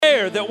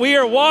that we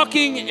are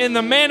walking in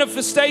the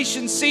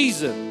manifestation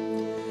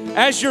season.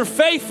 As your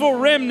faithful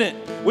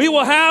remnant, we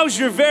will house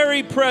your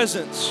very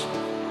presence.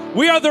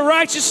 We are the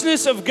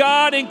righteousness of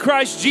God in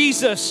Christ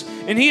Jesus,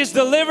 and He has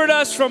delivered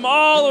us from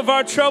all of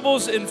our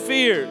troubles and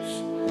fears.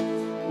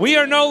 We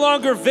are no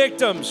longer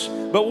victims,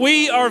 but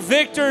we are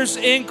victors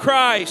in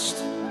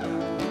Christ.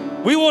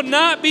 We will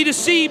not be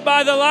deceived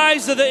by the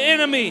lies of the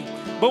enemy,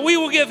 but we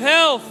will give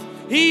health,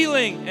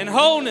 healing, and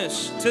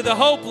wholeness to the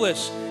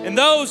hopeless and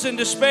those in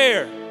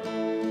despair.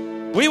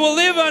 We will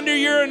live under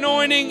your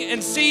anointing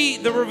and see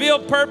the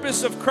revealed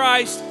purpose of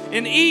Christ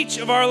in each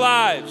of our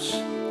lives.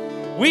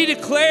 We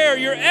declare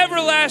your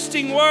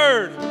everlasting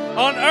word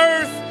on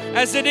earth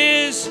as it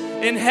is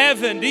in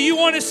heaven. Do you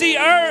want to see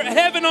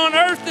heaven on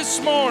earth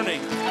this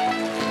morning?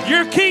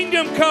 Your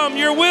kingdom come,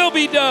 your will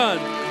be done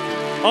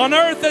on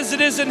earth as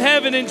it is in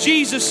heaven. In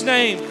Jesus'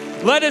 name,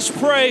 let us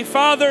pray.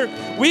 Father,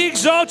 we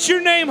exalt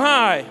your name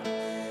high.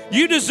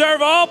 You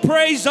deserve all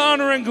praise,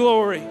 honor, and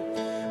glory.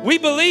 We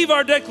believe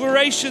our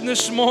declaration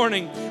this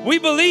morning. We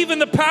believe in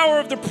the power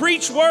of the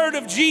preached word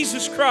of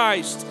Jesus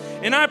Christ.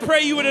 And I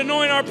pray you would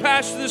anoint our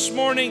pastor this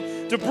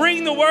morning to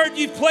bring the word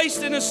you've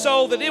placed in his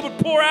soul, that it would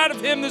pour out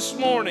of him this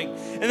morning,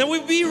 and that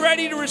we'd be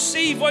ready to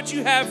receive what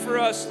you have for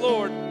us,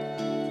 Lord.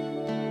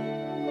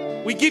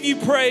 We give you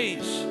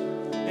praise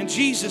in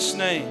Jesus'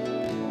 name.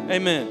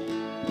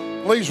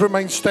 Amen. Please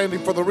remain standing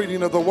for the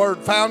reading of the word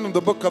found in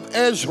the book of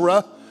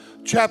Ezra,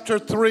 chapter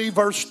 3,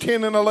 verse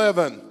 10 and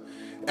 11.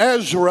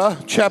 Ezra,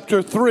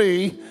 chapter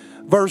 3,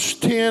 verse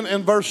 10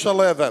 and verse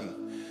 11.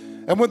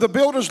 And when the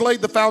builders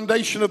laid the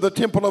foundation of the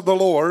temple of the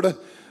Lord,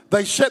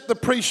 they set the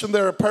priests in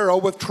their apparel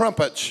with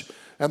trumpets,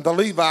 and the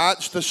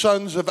Levites, the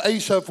sons of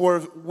Asaph, were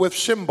with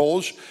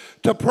cymbals,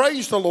 to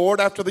praise the Lord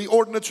after the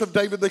ordinance of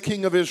David the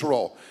king of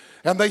Israel.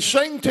 And they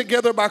sang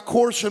together by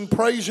course in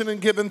praising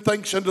and giving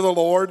thanks unto the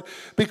Lord,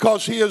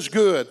 because he is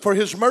good, for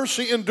his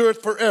mercy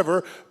endureth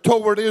forever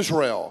toward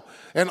Israel.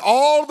 And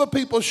all the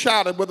people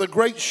shouted with a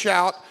great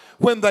shout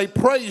when they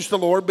praised the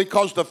Lord,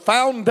 because the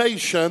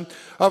foundation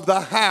of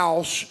the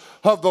house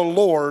of the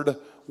Lord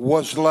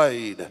was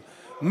laid.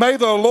 May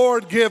the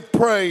Lord give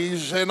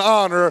praise and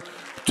honor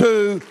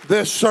to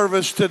this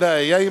service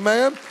today.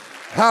 Amen.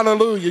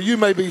 Hallelujah. You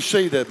may be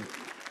seated.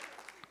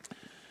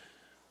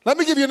 Let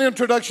me give you an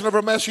introduction of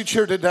our message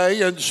here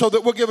today, and so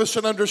that will give us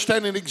an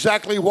understanding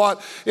exactly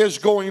what is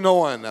going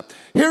on.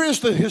 Here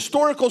is the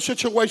historical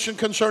situation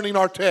concerning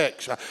our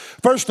text.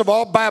 First of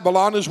all,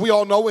 Babylon, as we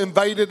all know,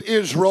 invaded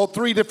Israel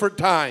 3 different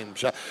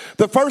times.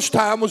 The first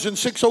time was in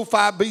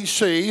 605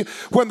 BC,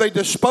 when they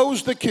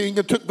disposed the king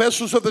and took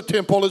vessels of the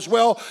temple, as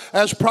well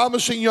as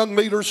promising young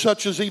leaders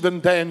such as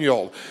even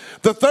Daniel.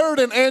 The third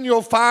and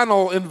annual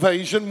final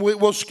invasion,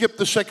 we'll skip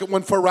the second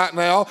one for right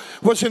now,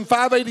 was in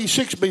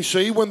 586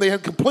 BC, when they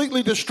had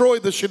completely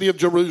destroyed the city of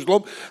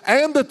Jerusalem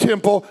and the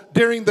temple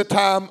during the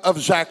time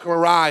of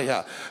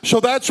Zechariah. So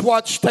that's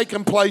what's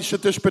taken place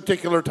at this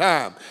particular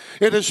time.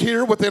 It is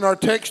here within our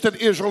text that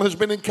Israel has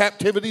been in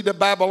captivity to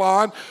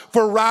Babylon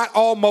for right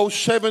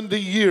almost 70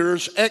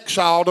 years,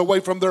 exiled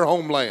away from their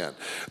homeland.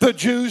 The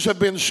Jews have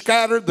been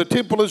scattered, the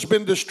temple has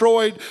been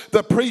destroyed,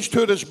 the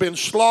priesthood has been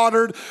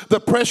slaughtered,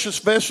 the precious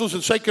vessels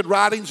and sacred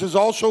writings has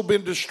also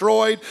been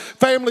destroyed,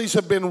 families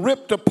have been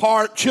ripped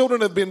apart,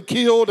 children have been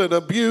killed and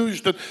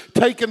abused and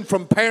taken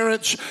from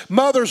parents,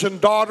 mothers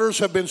and daughters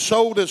have been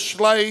sold as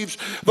slaves.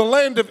 The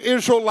land of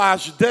Israel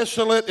lies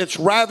desolate, it's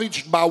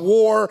ravaged by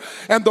war,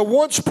 and the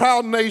once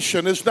proud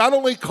nation is not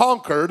only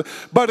conquered,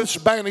 but it's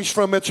banished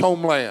from its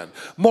homeland.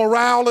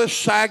 Morale is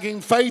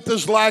sagging, faith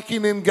is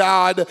lacking in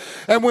God,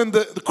 and when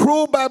the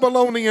cruel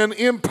Babylonian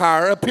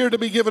empire appeared to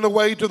be given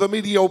away to the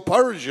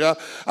Medo-Persia,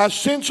 a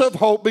sense of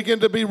hope began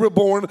to be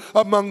reborn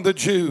among the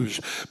Jews,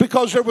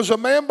 because there was a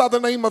man by the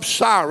name of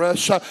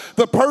Cyrus,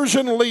 the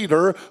Persian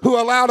leader, who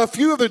allowed a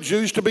few of the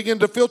Jews to begin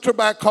to filter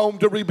back home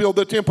to rebuild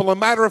the temple. As a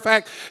matter of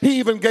fact, he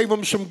even gave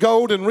them some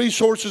gold and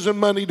resources and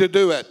money to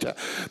do it.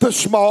 The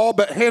small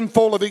but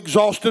handful of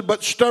exhausted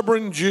but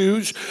stubborn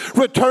Jews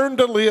returned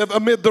to live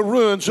amid the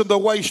ruins and the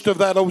waste of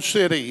that old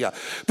city.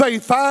 They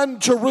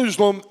find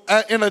Jerusalem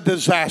in a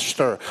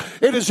disaster.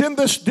 It is in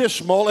this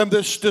dismal and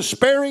this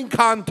despairing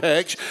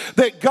context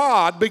that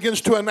God begins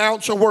to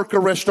announce a work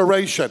of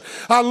restoration.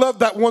 I love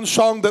that one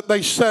song that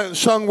they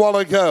sung a while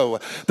ago,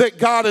 that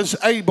God is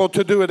able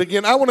to do it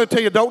again. I want to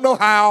tell you, don't know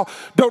how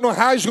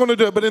he's going to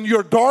do it, but in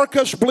your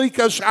darkest,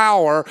 bleakest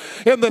hour,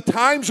 in the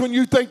times when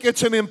you think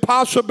it's an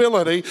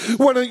impossibility,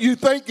 when you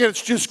think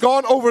it's just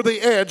gone over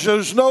the edge,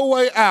 there's no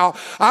way out,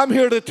 I'm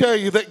here to tell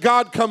you that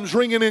God comes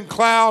ringing in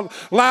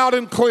loud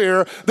and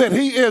clear, that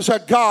he is a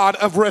God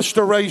of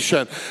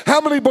restoration.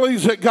 How many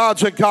believes that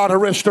God's a God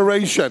of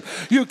restoration?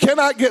 You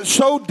cannot get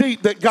so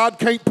deep that God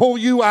can't pull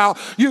you you out,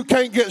 you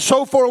can't get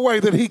so far away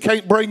that he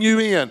can't bring you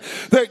in.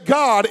 That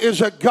God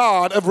is a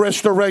God of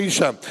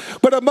restoration.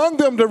 But among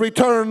them to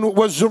return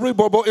was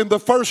Zerubbabel in the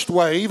first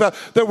wave.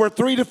 There were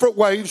three different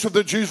waves of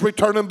the Jews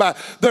returning back.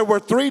 There were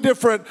three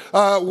different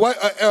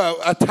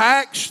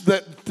attacks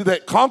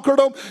that conquered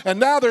them, and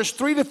now there's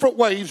three different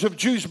waves of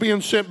Jews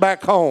being sent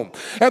back home.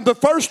 And the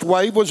first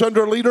wave was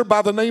under a leader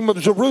by the name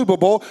of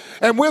Zerubbabel,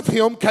 and with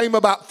him came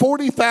about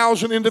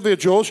 40,000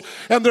 individuals,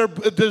 and their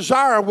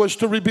desire was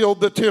to rebuild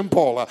the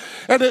temple.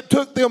 And it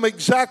took them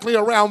exactly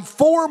around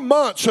 4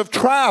 months of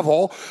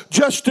travel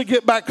just to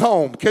get back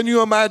home. Can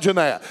you imagine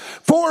that?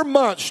 4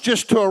 months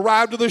just to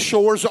arrive to the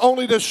shores,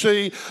 only to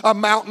see a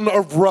mountain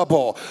of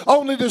rubble,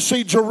 only to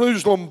see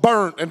Jerusalem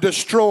burnt and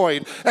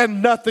destroyed,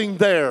 and nothing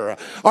there.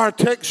 Our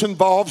text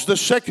involves the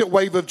second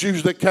wave of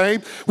Jews that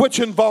came, which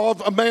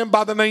involved a man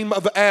by the name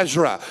of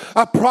Ezra,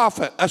 a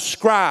prophet, a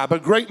scribe, a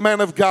great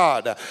man of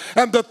God.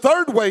 And the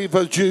third wave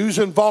of Jews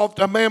involved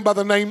a man by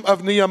the name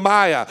of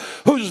Nehemiah,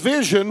 whose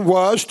vision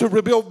was to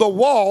rebuild the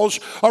walls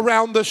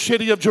around the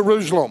city of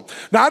Jerusalem.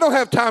 Now, I don't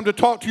have time to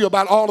talk to you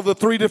about all of the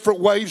three different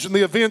waves and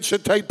the events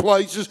that take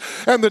place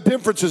and the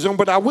differences in them,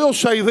 but I will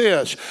say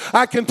this.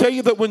 I can tell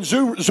you that when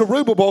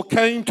Zerubbabel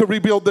came to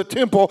rebuild the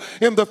temple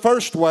in the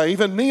first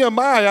wave, and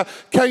Nehemiah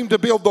came to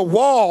build the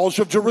walls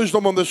of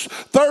Jerusalem on this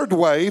third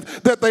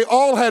wave, that they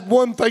all had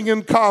one thing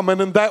in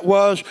common, and that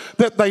was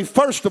that they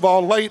first of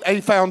all laid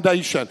a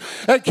foundation.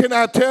 And can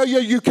I tell you,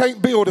 you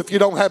can't build if you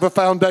don't have a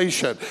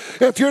foundation.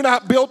 If you're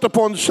not built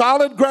upon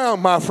solid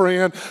ground, my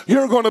friend,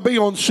 you're going to be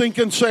on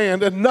sinking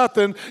sand, and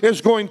nothing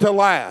is going to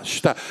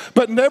last.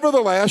 But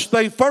nevertheless,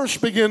 they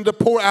first began to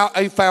pour out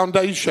a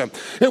foundation.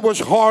 It was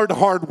hard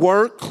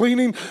work,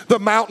 cleaning the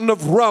mountain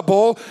of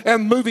rubble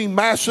and moving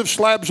massive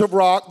slabs of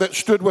rock that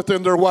stood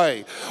within their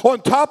way.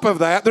 On top of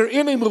that, their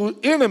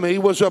enemy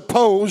was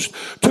opposed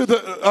to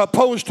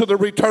the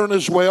return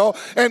as well,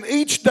 and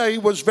each day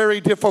was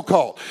very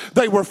difficult.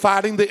 They were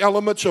fighting the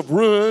elements of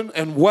ruin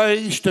and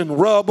waste and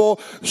rubble,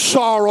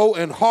 sorrow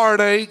and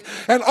heartache,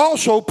 and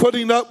also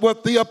putting up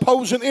with the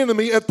opposing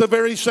enemy at the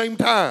very same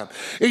time.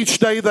 Each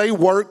day they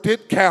worked,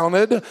 it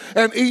counted,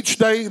 and each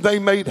day they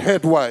made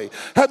headway.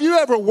 Have you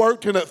ever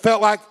worked and it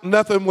felt like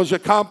nothing was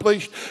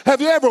accomplished?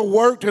 Have you ever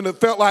worked and it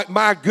felt like,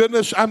 my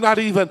goodness, I'm not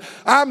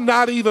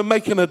even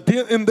making a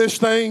dent in this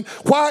thing?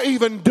 Why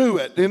even do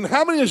it? And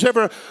how many has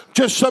ever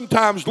just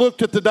sometimes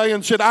looked at the day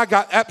and said, I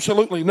got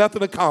absolutely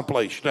nothing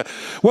accomplished?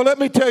 Well, let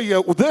me tell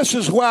you, this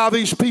is why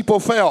these people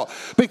felt,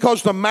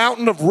 because the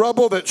mountain of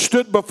rubble that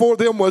stood before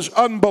them was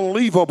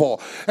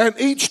unbelievable. And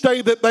each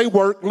day that they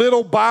worked,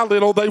 little by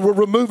little, they were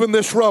removing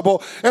this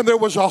rubble, and there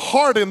was a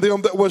heart in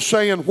them that was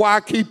saying, why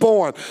keep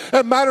on?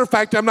 As a matter of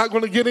fact, I'm not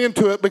going to get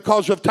into it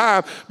because of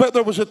time, but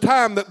there was a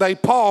time that they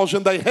paused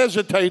and they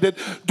hesitated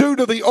due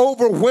to the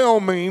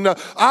overwhelming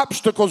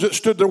obstacles that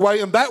stood their way,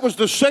 and that was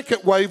the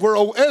second wave where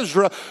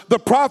Ezra, the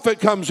prophet,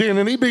 comes in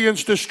and he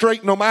begins to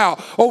straighten them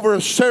out over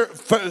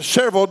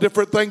several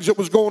different things that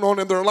was going on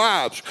in their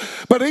lives.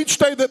 But each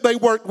day that they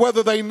worked,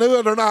 whether they knew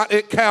it or not,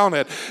 it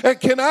counted. And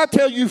can I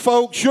tell you,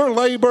 folks, your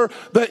labor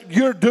that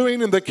you're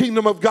doing in the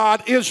kingdom of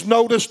God is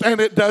noticed, and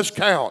it does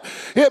count.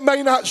 It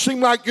may not seem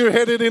like you're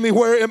headed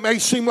anywhere. It may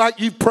seem like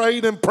you've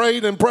prayed and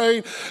prayed and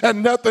prayed,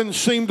 and nothing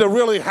seemed to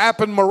really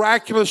happen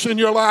miraculous in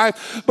your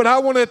life. But I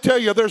want to tell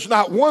you, there's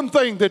not one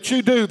thing that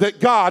you do that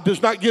God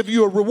does not give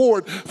you a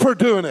reward for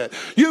doing it.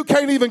 You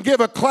can't even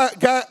give a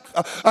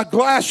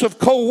glass of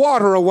cold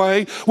water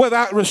away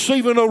without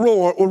receiving a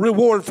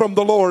reward from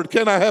the Lord.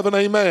 Can I have an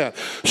amen?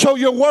 So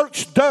your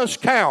works does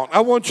count.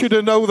 I want you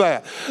to know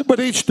that. But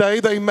each day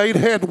they made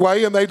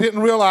headway, and they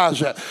didn't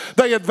realize it.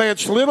 They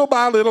advanced little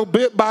by little,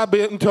 bit by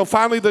bit, until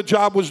finally the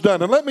job was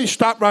done. And let me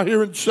stop right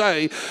here and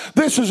say,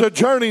 this is a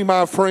journey,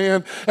 my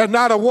friend, and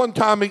not a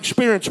one-time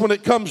experience when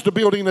it comes to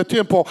building a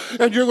temple.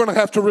 And you're going to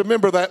have to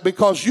remember that,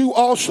 because you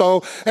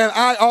also and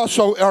I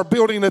also are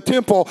building a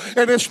temple,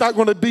 and it's not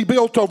going to be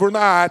built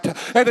overnight,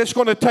 and it's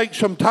going to take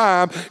some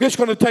time. It's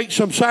going to take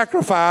some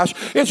sacrifice.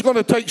 It's going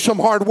to take some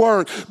hard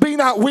work. Be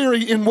not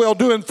weary in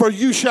well-doing, for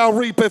you shall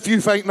reap if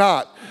you faint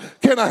not.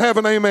 Can I have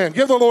an amen?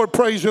 Give the Lord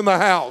praise in the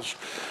house.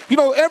 You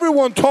know,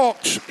 everyone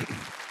talks.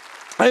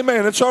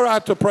 Amen. It's all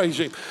right to praise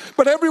him.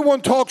 But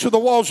everyone talks of the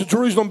walls of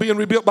Jerusalem being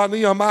rebuilt by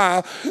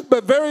Nehemiah,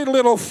 but very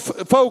little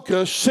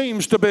focus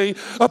seems to be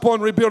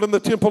upon rebuilding the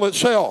temple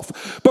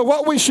itself. But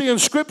what we see in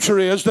Scripture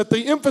is that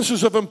the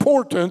emphasis of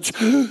importance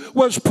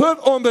was put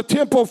on the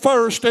temple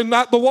first and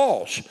not the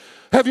walls.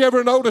 Have you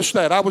ever noticed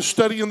that? I was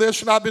studying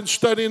this, and I've been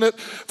studying it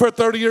for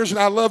 30 years, and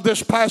I love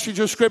this passage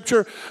of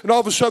Scripture. And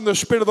all of a sudden, the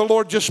Spirit of the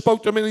Lord just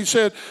spoke to me, and he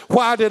said,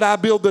 why did I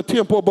build the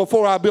temple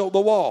before I built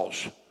the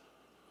walls?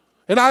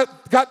 And I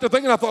got to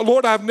thinking, I thought,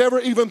 Lord, I've never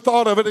even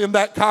thought of it in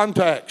that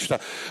context.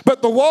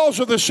 But the walls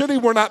of the city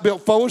were not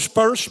built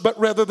first, but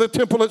rather the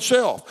temple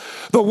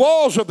itself. The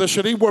walls of the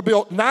city were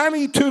built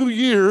 92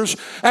 years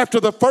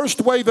after the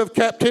first wave of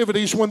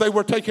captivities when they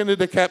were taken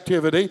into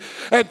captivity,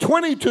 and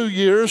 22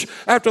 years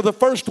after the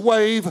first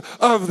wave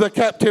of the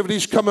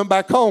captivities coming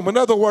back home. In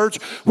other words,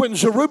 when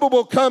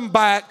Zerubbabel come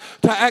back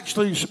to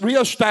actually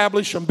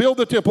reestablish and build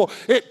the temple,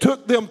 it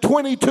took them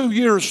 22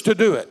 years to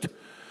do it.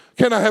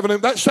 Can I have an?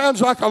 That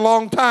sounds like a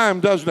long time,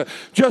 doesn't it?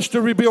 Just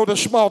to rebuild a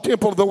small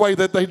temple the way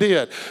that they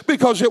did.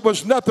 Because it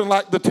was nothing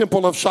like the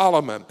Temple of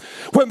Solomon.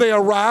 When they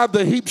arrived,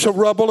 the heaps of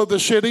rubble of the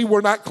city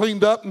were not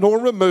cleaned up nor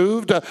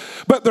removed.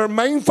 But their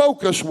main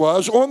focus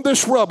was on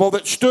this rubble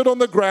that stood on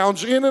the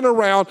grounds in and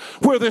around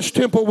where this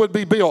temple would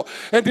be built.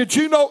 And did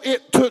you know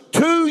it took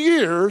 2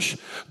 years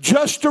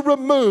just to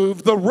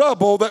remove the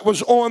rubble that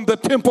was on the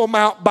Temple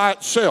Mount by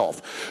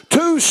itself?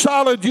 2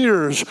 solid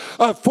years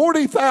of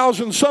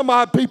 40,000 some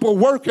odd people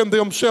working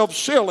themselves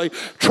silly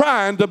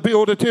trying to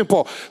build a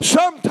temple.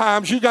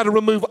 Sometimes you got to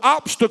remove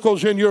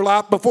obstacles in your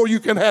life before you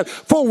can have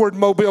forward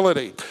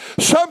mobility.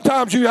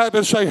 Sometimes you have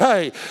to say,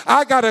 hey,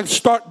 I got to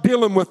start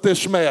dealing with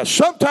this mess.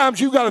 Sometimes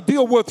you got to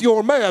deal with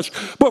your mess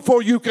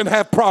before you can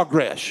have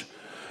progress.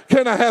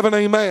 Can I have an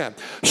amen?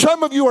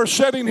 Some of you are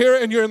sitting here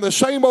and you're in the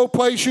same old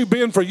place you've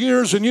been for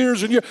years and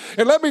years and years.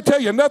 And let me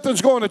tell you,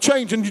 nothing's going to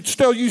change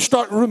until you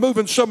start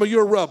removing some of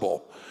your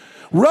rubble.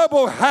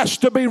 Rubble has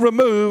to be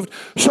removed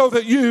so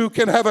that you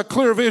can have a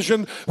clear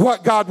vision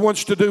what God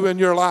wants to do in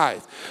your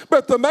life.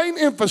 But the main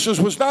emphasis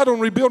was not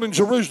on rebuilding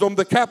Jerusalem,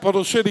 the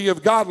capital city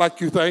of God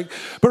like you think,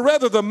 but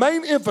rather the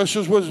main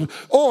emphasis was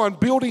on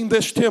building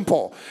this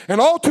temple. And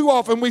all too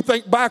often we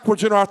think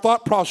backwards in our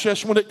thought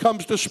process when it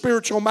comes to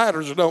spiritual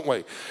matters, don't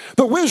we?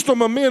 The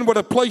wisdom of men would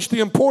have placed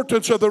the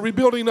importance of the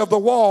rebuilding of the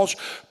walls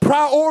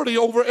priority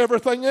over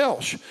everything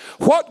else.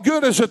 What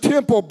good is a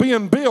temple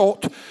being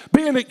built,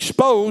 being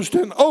exposed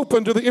and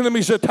open to the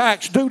enemy's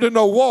attacks due to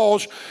no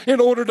walls in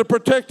order to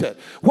protect it?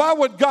 Why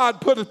would God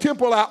put a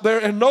temple out there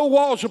and no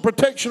walls of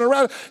protection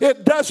around it?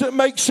 It doesn't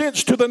make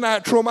sense to the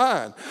natural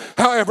mind.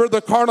 However,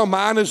 the carnal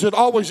mind is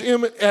always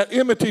at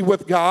enmity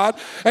with God,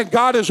 and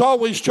God has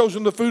always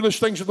chosen the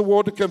foolish things of the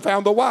world to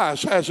confound the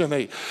wise, hasn't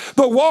he?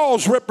 The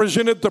walls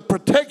represented the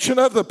protection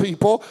of the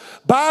people,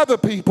 by the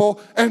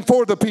people, and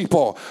for the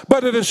people.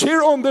 But it is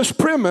here on this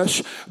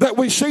premise that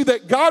we see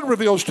that God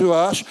reveals to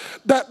us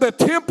that the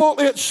temple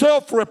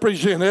itself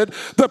represented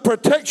the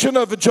protection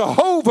of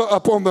Jehovah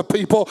upon the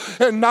people,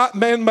 and not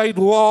man-made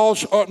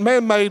walls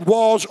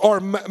or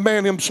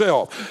man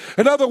himself.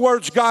 In other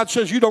words, God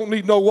says you don't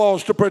need no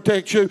walls to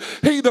protect you.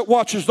 He that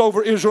watches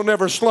over Israel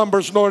never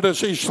slumbers, nor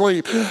does he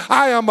sleep.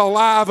 I am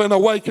alive and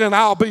awake, and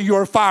I'll be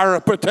your fire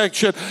of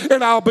protection,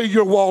 and I'll be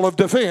your wall of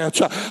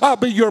defense. I'll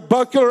be your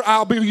buckler,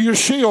 I'll be your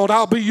shield,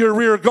 I'll be your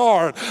rear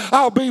guard,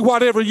 I'll be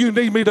whatever you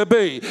need me to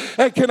be.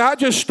 And can I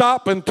just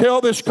stop and tell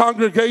this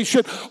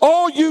congregation,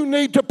 all you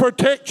need to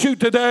protect you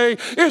today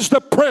is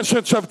the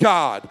presence of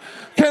God.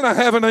 Can I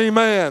have an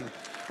amen?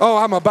 Oh,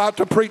 I'm about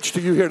to preach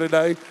to you here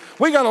today.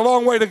 We got a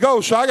long way to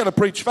go, so I got to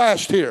preach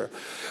fast here.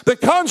 The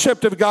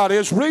concept of God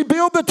is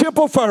rebuild the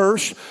temple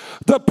first,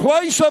 the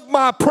place of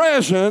my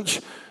presence,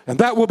 and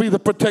that will be the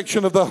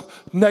protection of the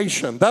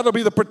nation. That'll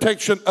be the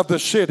protection of the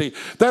city.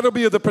 That'll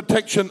be the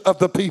protection of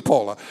the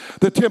people.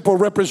 The temple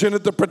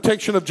represented the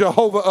protection of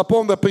Jehovah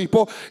upon the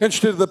people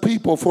instead of the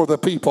people for the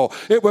people.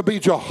 It would be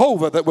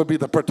Jehovah that would be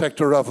the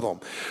protector of them.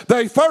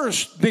 They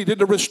first needed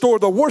to restore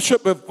the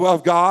worship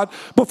of God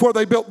before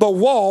they built the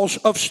walls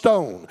of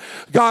stone.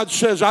 God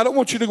says, I don't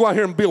want you to go out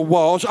here and build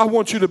walls. I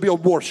want you to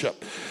build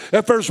worship.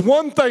 If there's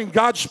one thing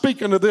God's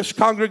speaking to this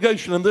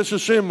congregation and this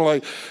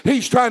assembly,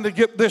 he's trying to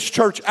get this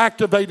church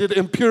activated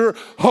in pure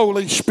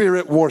Holy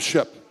Spirit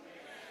worship.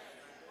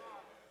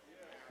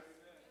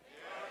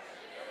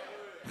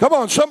 Come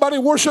on, somebody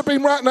worship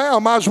him right now.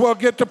 Might as well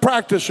get to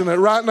practicing it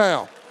right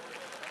now.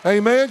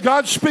 Amen.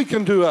 God's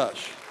speaking to us.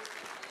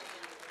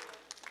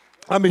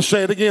 Let me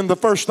say it again. The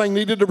first thing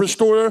needed to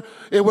restore,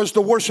 it was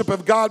the worship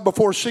of God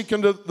before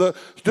seeking to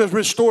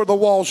restore the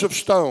walls of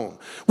stone.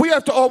 We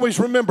have to always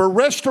remember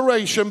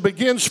restoration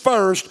begins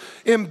first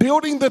in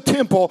building the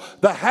temple,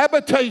 the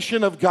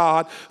habitation of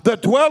God, the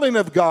dwelling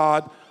of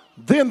God.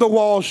 Then the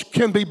walls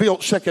can be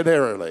built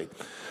secondarily.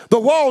 The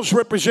walls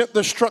represent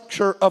the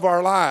structure of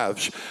our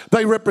lives.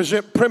 They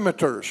represent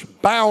perimeters,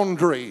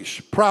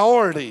 boundaries,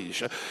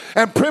 priorities.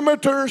 And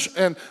perimeters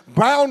and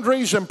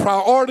boundaries and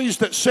priorities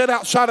that sit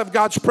outside of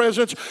God's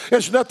presence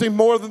is nothing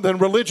more than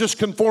religious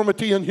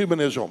conformity and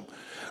humanism.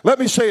 Let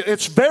me say it,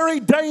 it's very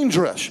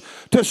dangerous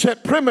to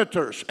set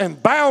perimeters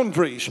and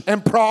boundaries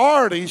and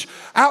priorities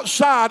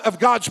outside of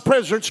God's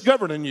presence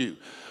governing you.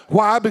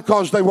 Why?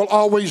 Because they will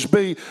always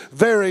be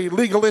very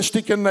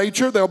legalistic in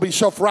nature, they'll be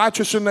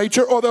self-righteous in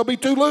nature, or they'll be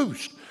too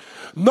loose.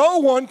 No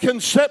one can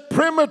set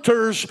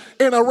perimeters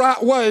in a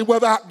right way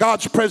without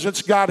God's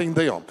presence guiding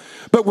them.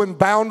 But when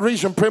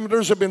boundaries and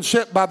perimeters have been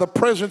set by the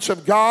presence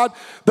of God,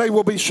 they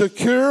will be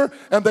secure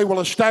and they will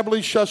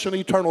establish us in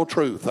eternal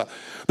truth.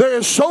 There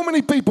are so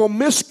many people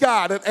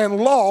misguided and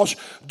lost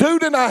due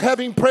to not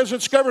having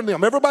presence govern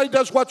them. Everybody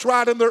does what's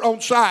right in their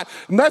own sight,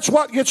 and that's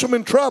what gets them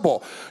in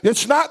trouble.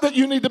 It's not that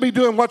you need to be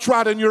doing what's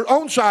right in your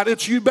own sight.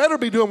 It's you better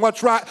be doing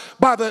what's right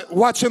by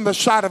what's in the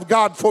sight of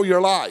God for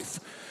your life.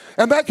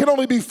 And that can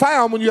only be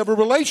found when you have a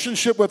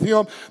relationship with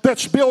Him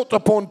that's built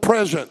upon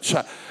presence.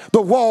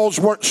 The walls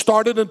weren't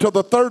started until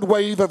the third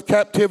wave of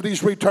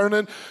captivities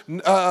returning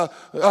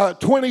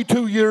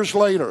 22 years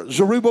later.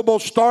 Zerubbabel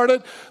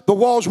started, the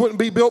walls wouldn't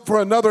be built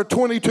for another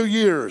 22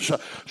 years.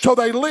 So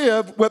they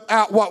lived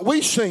without what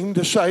we seem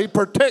to say,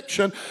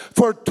 protection,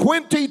 for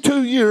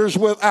 22 years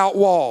without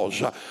walls.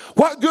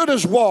 What good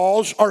is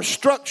walls or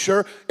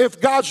structure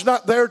if God's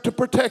not there to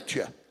protect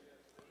you?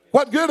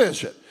 What good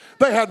is it?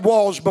 They had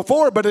walls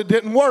before, but it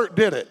didn't work,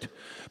 did it?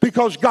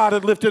 Because God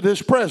had lifted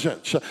His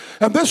presence.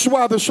 And this is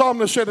why the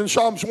psalmist said in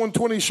Psalms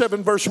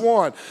 127 verse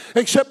 1,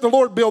 except the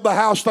Lord build the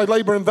house, they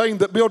labor in vain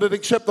that build it.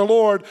 Except the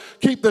Lord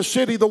keep the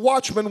city, the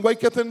watchman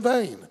waketh in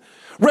vain.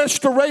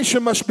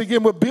 Restoration must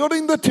begin with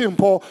building the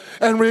temple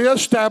and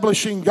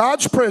reestablishing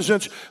God's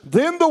presence.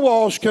 Then the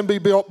walls can be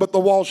built, but the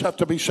walls have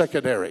to be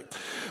secondary.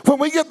 When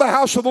we get the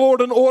house of the Lord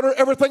in order,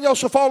 everything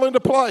else will fall into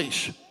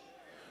place.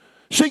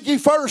 Seek ye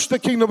first the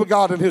kingdom of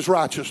God and His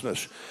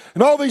righteousness,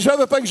 and all these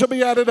other things will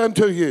be added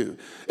unto you.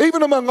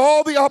 Even among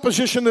all the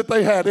opposition that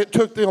they had, it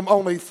took them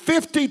only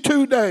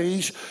 52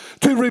 days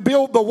to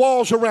rebuild the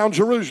walls around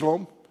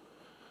Jerusalem,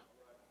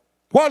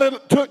 while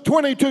it took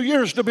 22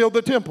 years to build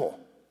the temple.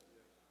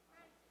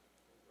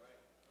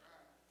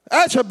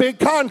 That's a big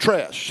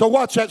contrast. So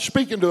what's that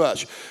speaking to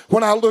us?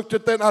 When I looked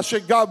at that and I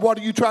said, God, what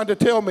are you trying to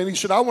tell me? And He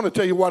said, I want to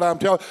tell you what I'm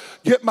telling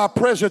you. Get my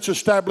presence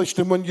established,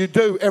 and when you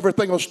do,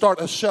 everything will start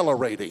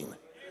accelerating.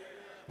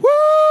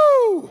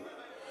 Woo!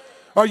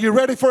 Are you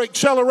ready for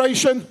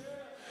acceleration?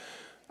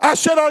 I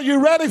said, are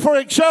you ready for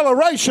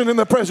acceleration in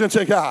the presence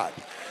of God?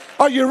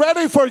 Are you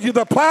ready for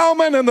the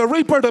plowman and the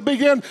reaper to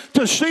begin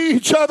to see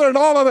each other and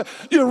all of it?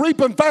 You're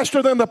reaping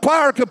faster than the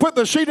plower can put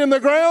the seed in the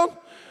ground?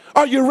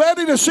 Are you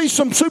ready to see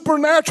some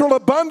supernatural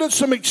abundance,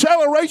 some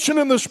acceleration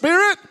in the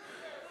Spirit?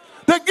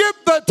 To get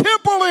the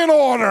temple in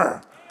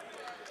order.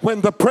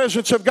 When the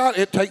presence of God,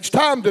 it takes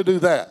time to do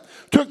that.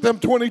 Took them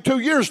 22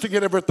 years to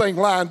get everything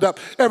lined up,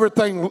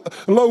 everything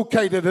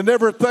located, and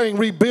everything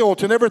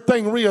rebuilt, and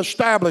everything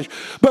reestablished.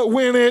 But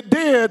when it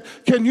did,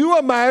 can you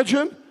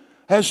imagine?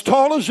 As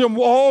tall as them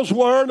walls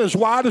were, and as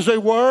wide as they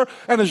were,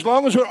 and as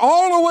long as they're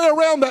all the way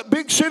around that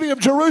big city of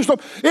Jerusalem,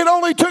 it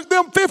only took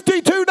them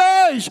 52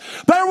 days.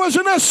 There was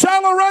an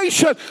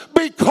acceleration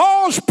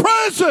because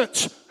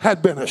presence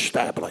had been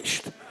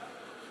established.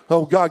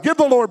 Oh God, give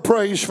the Lord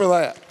praise for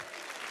that.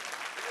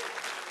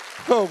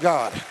 Oh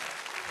God.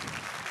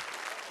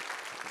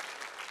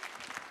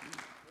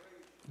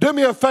 Do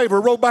me a favor,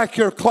 roll back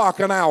your clock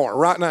an hour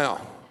right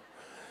now.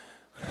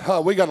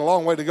 We got a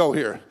long way to go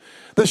here.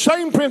 The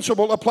same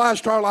principle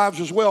applies to our lives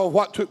as well,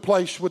 what took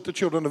place with the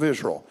children of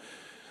Israel.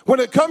 When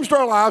it comes to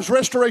our lives,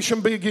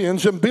 restoration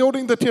begins in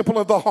building the temple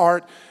of the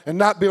heart and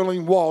not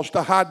building walls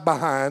to hide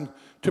behind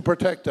to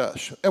protect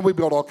us. And we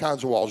build all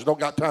kinds of walls. Don't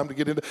got time to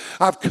get into.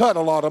 I've cut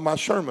a lot of my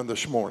sermon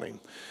this morning.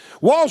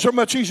 Walls are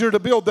much easier to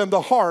build than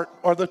the heart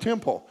or the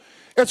temple.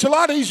 It's a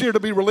lot easier to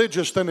be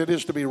religious than it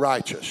is to be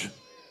righteous.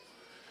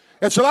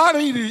 It's a lot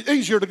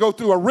easier to go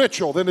through a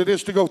ritual than it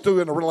is to go through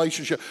in a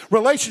relationship.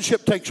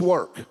 Relationship takes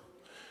work.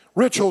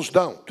 Rituals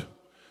don't.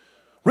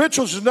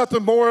 Rituals is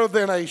nothing more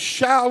than a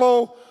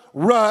shallow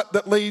rut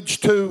that leads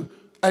to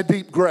a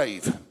deep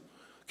grave.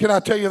 Can I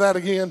tell you that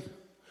again?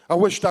 I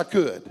wished I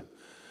could.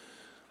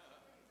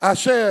 I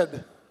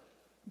said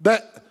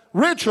that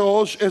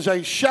rituals is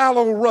a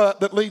shallow rut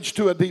that leads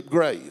to a deep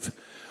grave.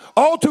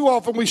 All too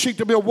often we seek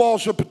to build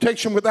walls of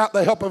protection without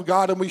the help of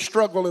God, and we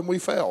struggle and we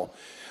fail.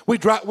 We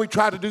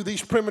try to do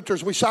these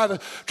perimeters. We try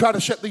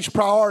to set these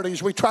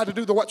priorities. We try to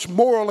do what's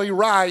morally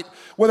right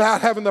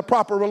without having the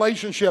proper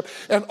relationship.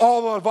 And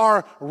all of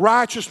our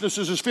righteousness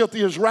is as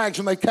filthy as rags,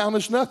 and they count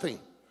as nothing.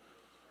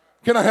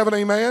 Can I have an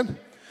amen?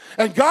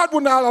 And God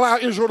would not allow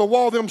Israel to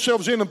wall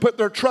themselves in and put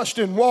their trust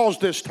in walls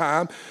this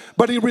time,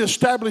 but He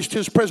reestablished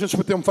His presence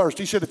with them first.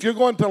 He said, if you're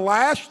going to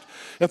last,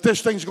 if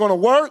this thing's going to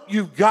work,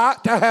 you've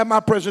got to have my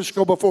presence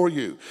go before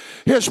you.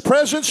 His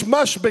presence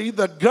must be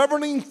the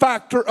governing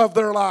factor of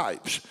their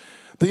lives.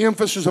 The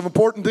emphasis of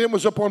important then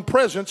was upon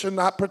presence and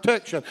not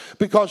protection,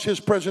 because His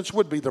presence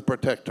would be the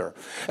protector.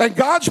 And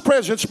God's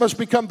presence must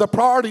become the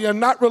priority and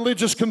not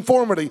religious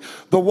conformity,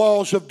 the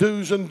walls of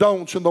do's and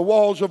don'ts and the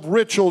walls of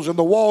rituals and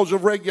the walls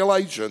of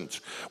regulations.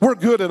 We're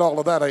good at all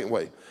of that, ain't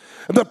we?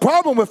 And the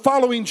problem with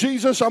following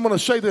Jesus, I'm going to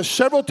say this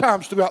several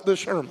times throughout this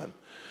sermon,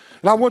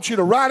 and I want you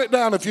to write it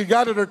down if you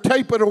got it or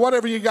tape it or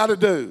whatever you got to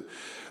do.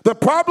 The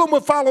problem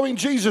with following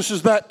Jesus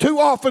is that too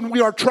often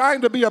we are trying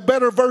to be a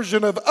better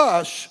version of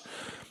us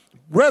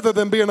rather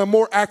than being a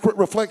more accurate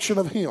reflection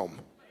of Him.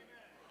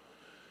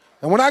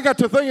 And when I got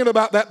to thinking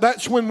about that,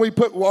 that's when we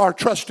put our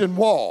trust in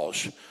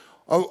walls.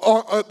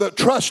 The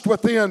trust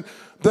within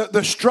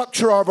the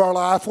structure of our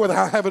life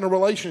without having a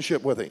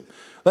relationship with Him.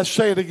 Let's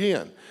say it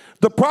again.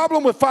 The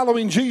problem with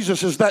following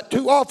Jesus is that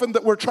too often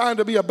that we're trying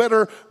to be a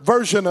better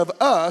version of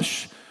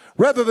us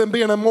rather than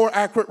being a more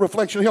accurate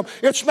reflection of Him.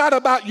 It's not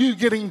about you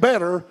getting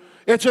better.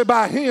 It's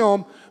about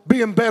Him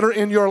being better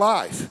in your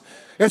life.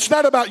 It's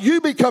not about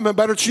you becoming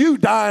better. It's you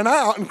dying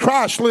out and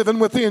Christ living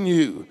within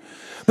you.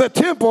 The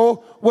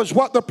temple was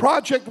what the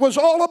project was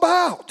all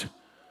about.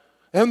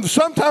 And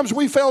sometimes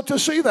we fail to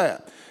see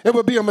that. It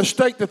would be a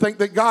mistake to think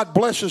that God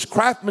blesses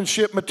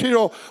craftsmanship,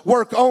 material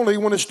work only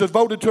when it's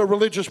devoted to a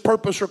religious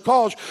purpose or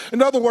cause.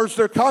 In other words,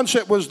 their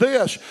concept was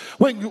this.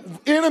 When the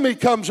enemy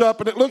comes up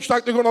and it looks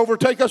like they're going to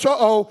overtake us,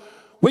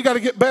 we got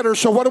to get better.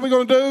 So what are we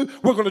going to do?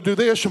 We're going to do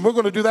this and we're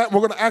going to do that. And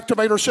we're going to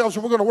activate ourselves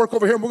and we're going to work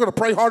over here and we're going to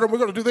pray harder and we're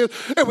going to do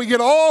this. And we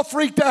get all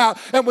freaked out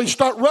and we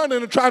start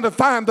running and trying to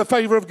find the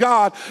favor of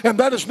God. And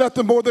that is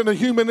nothing more than a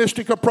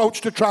humanistic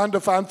approach to trying to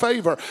find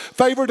favor.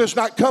 Favor does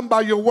not come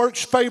by your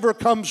works. Favor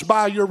comes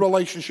by your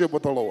relationship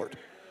with the Lord.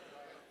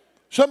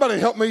 Somebody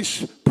help me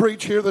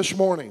preach here this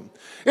morning.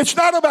 It's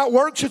not about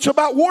works. It's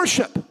about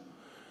worship.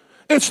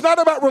 It's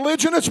not about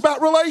religion. It's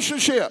about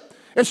relationship.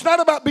 It's not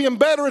about being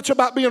better, it's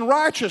about being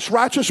righteous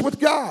with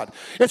God.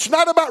 It's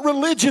not about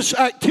religious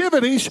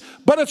activities,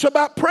 but it's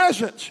about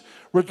presence.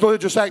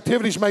 Religious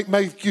activities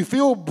make you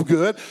feel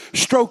good,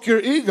 stroke your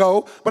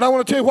ego, but I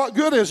want to tell you what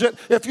good is it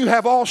if you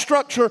have all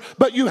structure,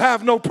 but you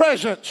have no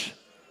presence.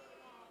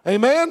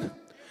 Amen?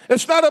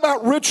 It's not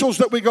about rituals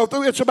that we go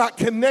through, it's about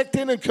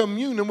connecting and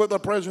communing with the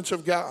presence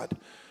of God.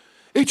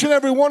 Each and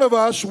every one of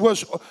us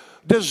was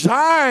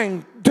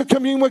designed to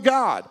commune with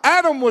God.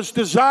 Adam was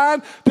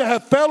designed to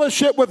have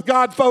fellowship with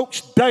God,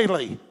 folks,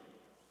 daily,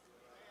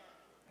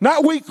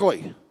 not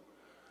weekly.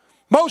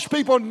 Most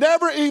people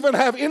never even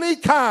have any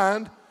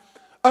kind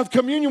of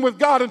communion with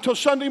God until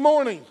Sunday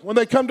morning when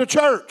they come to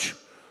church.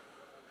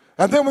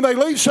 And then when they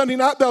leave Sunday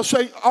night, they'll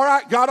say, all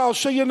right, God, I'll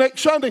see you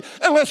next Sunday.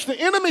 Unless the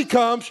enemy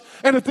comes,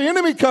 and if the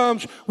enemy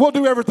comes, we'll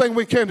do everything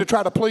we can to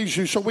try to please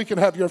you so we can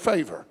have your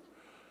favor.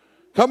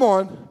 Come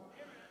on.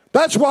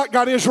 That's what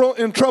got Israel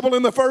in trouble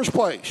in the first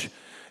place.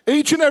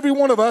 Each and every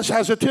one of us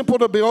has a temple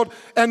to build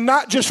and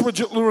not just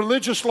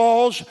religious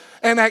laws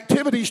and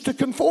activities to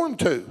conform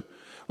to.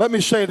 Let me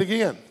say it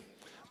again.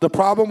 The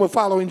problem with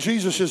following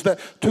Jesus is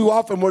that too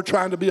often we're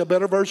trying to be a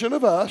better version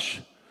of us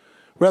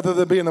rather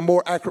than being a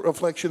more accurate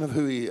reflection of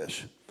who He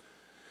is.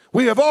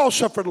 We have all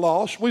suffered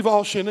loss. We've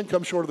all sinned and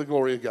come short of the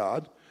glory of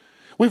God.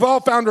 We've all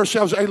found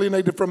ourselves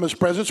alienated from His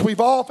presence.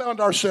 We've all found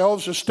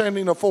ourselves as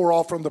standing afar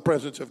off from the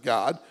presence of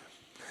God.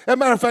 As a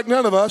matter of fact,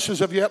 none of us,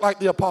 as of yet, like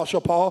the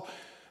Apostle Paul,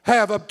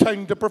 have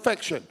obtained to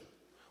perfection.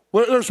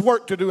 There's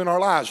work to do in our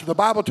lives. The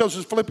Bible tells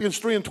us, Philippians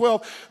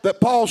 3:12,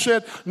 that Paul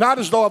said, not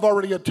as though I've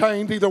already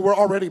attained, either we're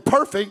already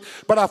perfect,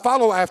 but I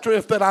follow after,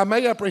 if that I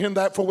may apprehend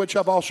that for which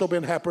I've also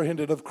been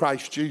apprehended of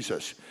Christ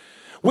Jesus.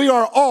 We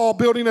are all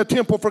building a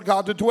temple for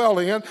God to dwell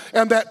in,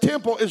 and that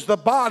temple is the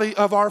body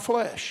of our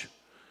flesh.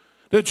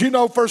 Did you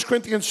know 1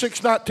 Corinthians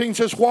 6:19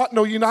 says, what?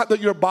 Know ye not that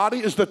your body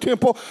is the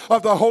temple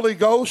of the Holy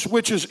Ghost,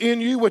 which is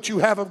in you, which you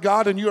have of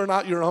God, and you are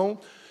not your own?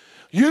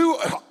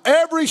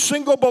 Every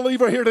single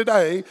believer here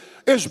today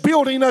is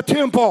building a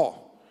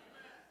temple.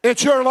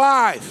 It's your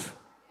life.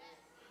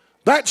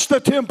 That's the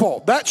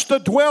temple. That's the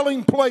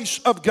dwelling place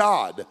of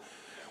God.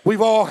 We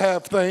all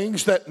have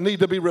things that need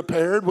to be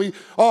repaired. We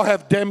all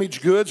have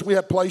damaged goods. We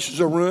have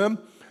places of ruin,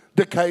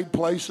 decayed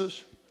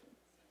places,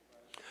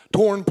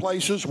 torn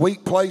places,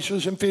 weak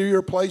places,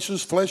 inferior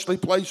places, fleshly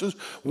places,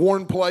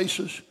 worn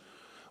places.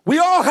 We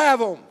all have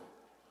them.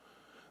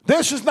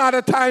 This is not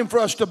a time for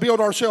us to build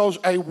ourselves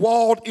a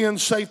walled-in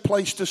safe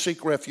place to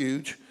seek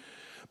refuge,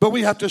 but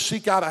we have to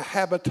seek out a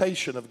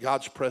habitation of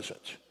God's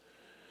presence.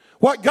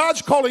 What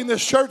God's calling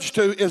this church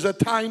to is a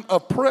time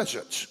of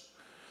presence,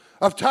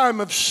 a time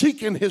of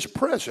seeking His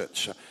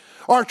presence.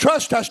 Our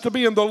trust has to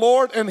be in the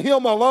Lord and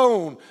Him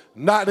alone,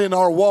 not in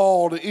our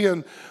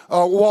walled-in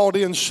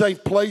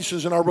safe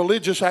places and our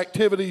religious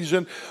activities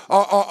and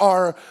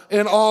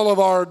in all of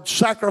our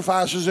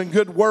sacrifices and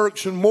good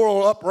works and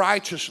moral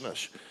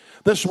uprightness.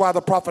 This is why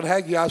the prophet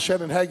Haggai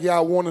said in Haggai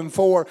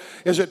 1:4,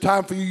 is it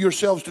time for you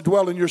yourselves to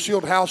dwell in your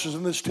sealed houses,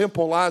 and this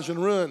temple lies in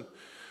ruin.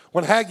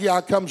 When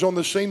Haggai comes on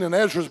the scene and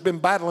Ezra's been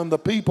battling the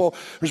people,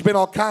 there's been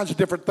all kinds of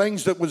different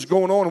things that was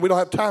going on, and we don't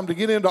have time to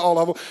get into all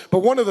of them. But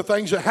one of the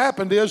things that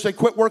happened is they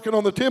quit working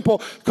on the temple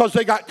because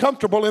they got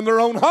comfortable in their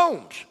own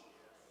homes.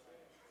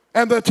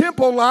 And the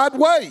temple lied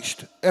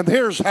waste. And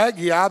here's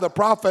Haggai, the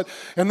prophet,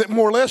 and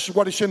more or less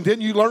what he said,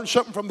 didn't you learn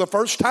something from the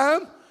first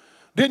time?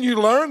 Didn't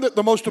you learn that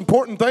the most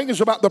important thing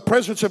is about the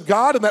presence of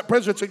God, and that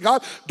presence of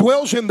God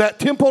dwells in that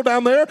temple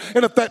down there?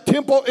 And if that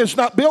temple is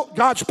not built,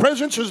 God's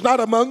presence is not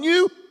among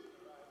you?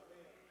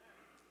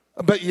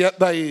 But yet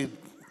they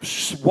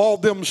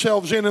walled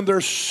themselves in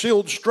their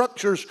sealed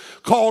structures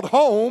called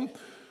home,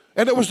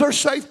 and it was their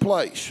safe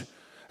place.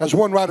 As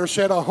one writer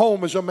said, a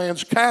home is a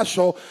man's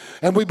castle,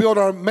 and we build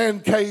our man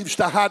caves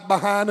to hide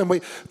behind, and we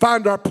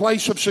find our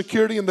place of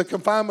security in the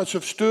confinements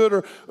of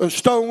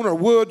stone or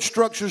wood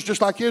structures, just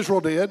like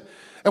Israel did.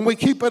 And we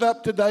keep it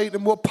up to date,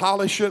 and we'll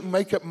polish it and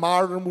make it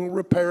modern, and we'll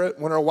repair it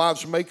when our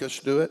wives make us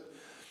do it.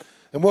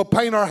 And we'll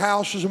paint our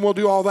houses, and we'll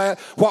do all that.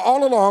 While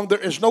all along, there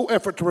is no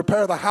effort to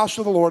repair the house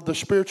of the Lord, the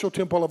spiritual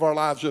temple of our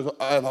lives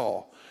at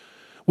all.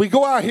 We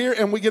go out here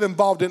and we get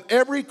involved in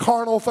every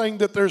carnal thing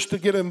that there's to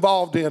get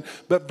involved in,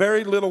 but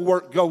very little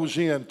work goes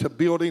into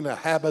building a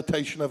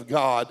habitation of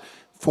God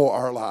for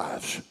our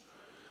lives.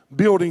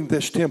 Building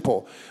this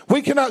temple.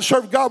 We cannot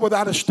serve God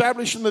without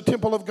establishing the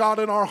temple of God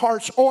in our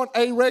hearts on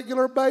a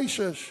regular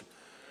basis.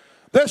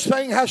 This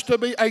thing has to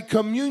be a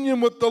communion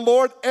with the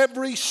Lord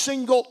every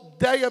single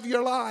day of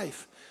your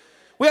life.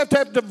 We have to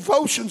have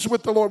devotions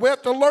with the Lord. We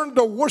have to learn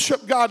to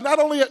worship God, not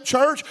only at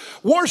church.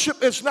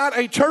 Worship is not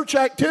a church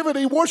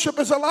activity. Worship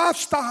is a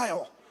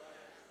lifestyle.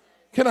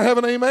 Can I have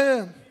an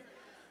amen?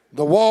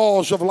 The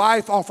walls of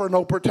life offer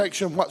no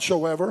protection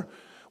whatsoever.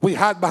 We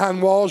hide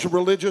behind walls of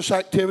religious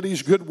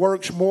activities, good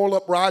works, moral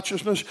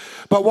uprightness.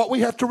 But what we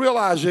have to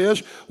realize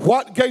is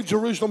what gave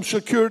Jerusalem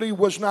security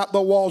was not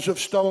the walls of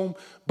stone,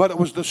 but it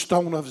was the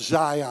stone of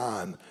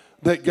Zion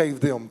that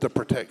gave them the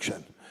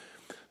protection.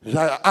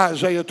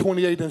 Isaiah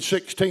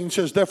 28:16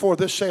 says, therefore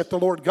this saith the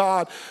Lord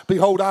God,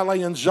 behold, I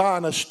lay in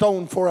Zion a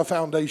stone for a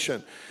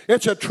foundation.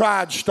 It's a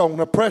tried stone,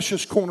 a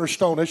precious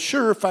cornerstone, a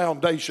sure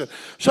foundation.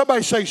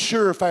 Somebody say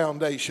sure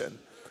foundation.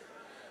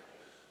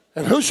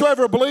 And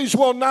whosoever believes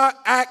will not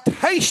act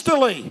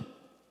hastily.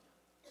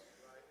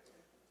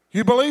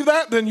 You believe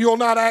that? Then you'll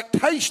not act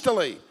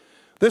hastily.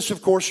 This,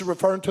 of course, is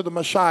referring to the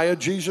Messiah,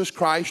 Jesus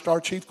Christ,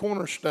 our chief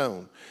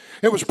cornerstone.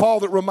 It was Paul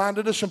that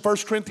reminded us in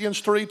 1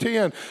 Corinthians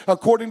 3:10,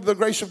 according to the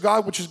grace of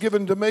God which is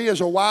given to me as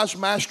a wise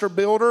master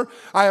builder,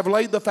 I have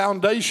laid the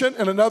foundation,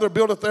 and another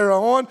buildeth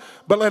thereon,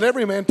 but let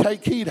every man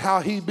take heed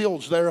how he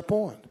builds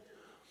thereupon.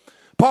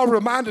 Paul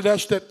reminded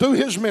us that through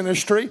his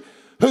ministry,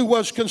 who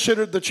was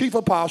considered the chief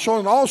apostle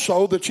and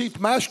also the chief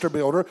master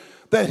builder,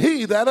 that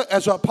he, that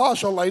as an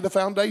apostle, laid the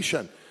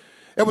foundation.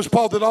 It was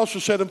Paul that also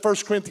said in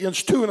 1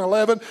 Corinthians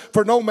 2:11,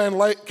 for no man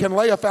can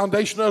lay a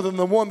foundation other than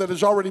the one that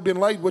has already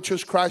been laid, which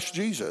is Christ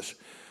Jesus.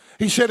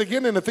 He said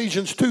again in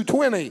Ephesians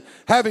 2:20,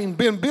 having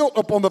been built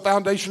upon the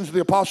foundations of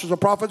the apostles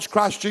and prophets,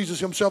 Christ Jesus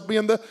himself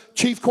being the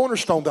chief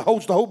cornerstone that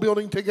holds the whole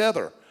building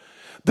together.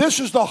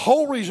 This is the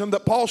whole reason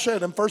that Paul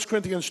said in 1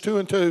 Corinthians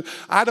 2:2,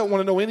 I don't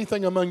want to know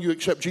anything among you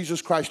except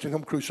Jesus Christ and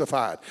him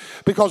crucified.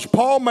 Because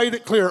Paul made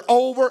it clear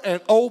over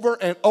and over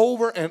and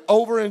over and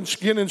over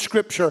again in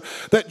Scripture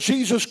that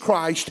Jesus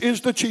Christ is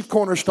the chief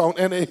cornerstone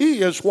and he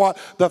is what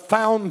the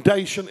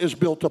foundation is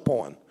built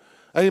upon.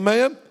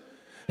 Amen?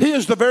 He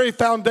is the very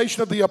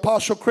foundation of the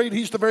Apostle Creed.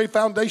 He's the very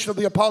foundation of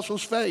the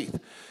Apostles' faith.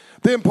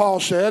 Then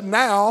Paul said,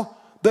 now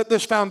that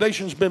this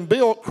foundation's been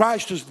built,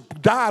 Christ has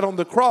died on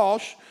the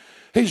cross.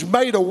 He's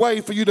made a way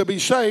for you to be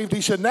saved.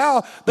 He said,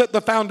 now that the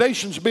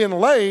foundation's been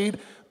laid,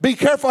 be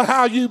careful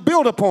how you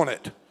build upon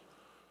it.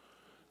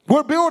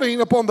 We're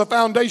building upon the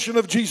foundation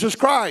of Jesus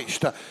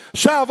Christ.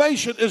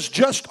 Salvation is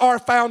just our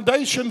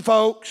foundation,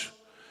 folks.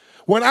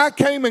 When I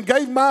came and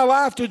gave my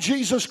life to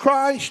Jesus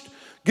Christ,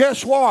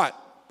 guess what?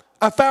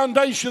 A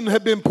foundation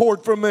had been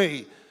poured for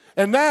me.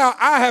 And now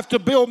I have to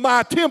build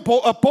my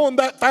temple upon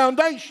that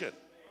foundation.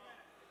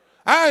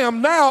 I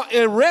am now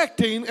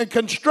erecting and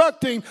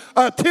constructing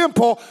a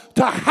temple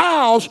to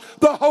house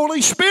the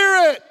Holy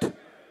Spirit.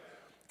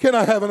 Can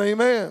I have an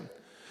amen?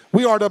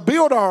 We are to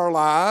build our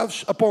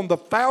lives upon the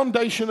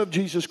foundation of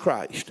Jesus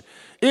Christ.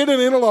 In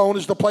and in alone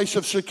is the place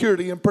of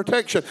security and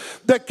protection.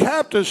 The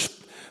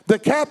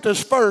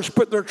captives first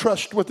put their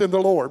trust within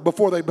the Lord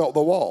before they built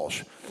the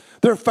walls.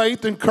 Their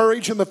faith and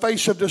courage in the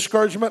face of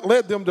discouragement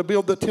led them to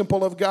build the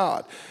temple of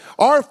God.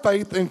 Our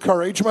faith and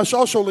courage must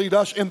also lead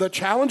us in the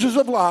challenges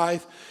of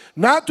life,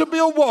 not to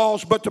build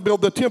walls, but to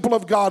build the temple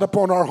of God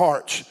upon our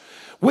hearts.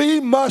 We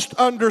must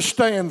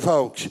understand,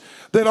 folks,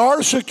 that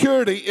our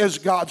security is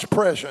God's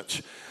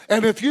presence.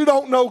 And if you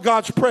don't know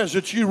God's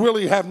presence, you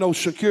really have no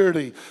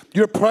security.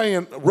 You're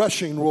playing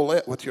Russian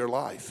roulette with your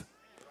life.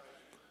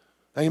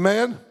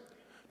 Amen?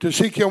 To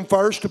seek him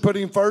first, to put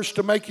him first,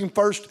 to make him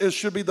first, it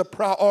should be the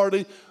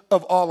priority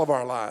of all of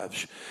our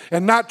lives.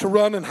 And not to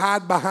run and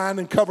hide behind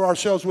and cover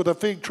ourselves with a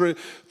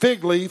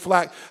fig leaf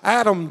like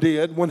Adam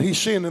did when he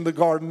sinned in the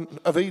Garden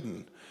of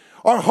Eden.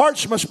 Our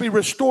hearts must be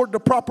restored to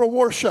proper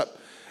worship.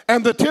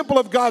 And the temple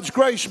of God's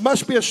grace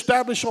must be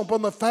established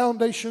upon the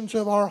foundations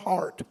of our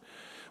heart.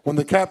 When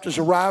the captives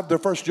arrived, their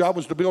first job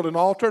was to build an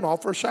altar and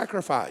offer a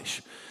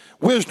sacrifice.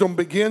 Wisdom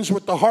begins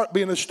with the heart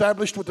being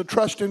established with the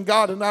trust in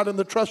God and not in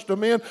the trust of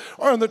men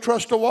or in the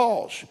trust of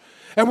walls.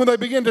 And when they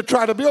began to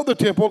try to build the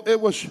temple,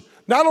 it was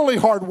not only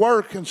hard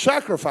work and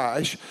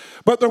sacrifice,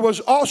 but there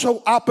was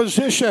also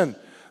opposition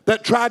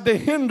that tried to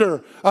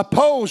hinder,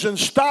 oppose, and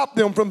stop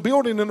them from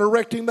building and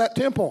erecting that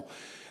temple.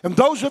 And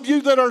those of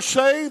you that are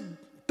saved,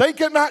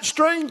 think it not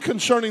strange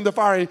concerning the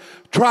fiery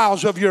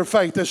trials of your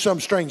faith. There's some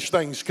strange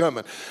things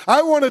coming.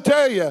 I want to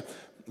tell you,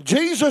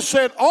 Jesus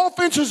said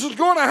offenses is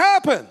going to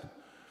happen.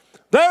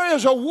 There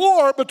is a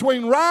war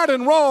between right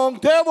and wrong.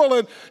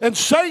 Devil and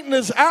Satan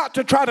is out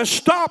to try to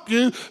stop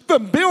you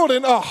from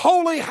building a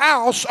holy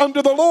house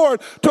unto the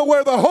Lord to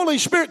where the Holy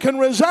Spirit can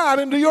reside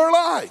into your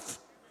life.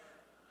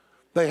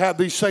 They have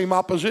these same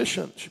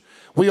oppositions.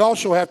 We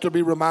also have to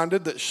be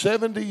reminded that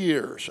 70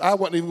 years, I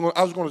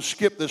was going to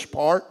skip this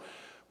part.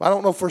 I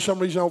don't know, for some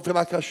reason I don't feel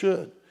like I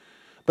should.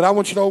 But I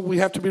want you to know we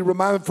have to be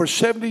reminded for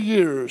 70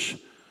 years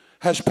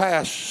has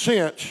passed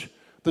since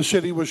the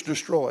city was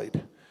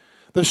destroyed.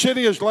 The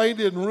city is laid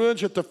in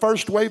ruins at the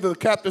first wave of the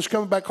captives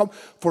coming back home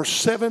for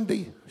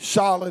 70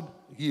 solid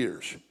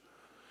years.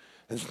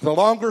 And the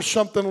longer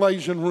something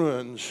lays in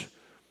ruins,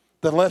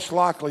 the less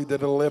likely that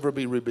it'll ever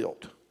be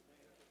rebuilt.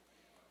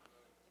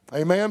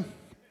 Amen?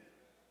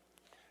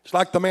 It's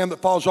like the man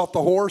that falls off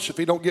the horse. If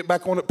he don't get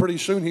back on it pretty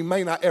soon, he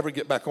may not ever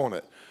get back on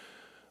it.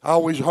 I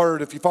always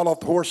heard if you fall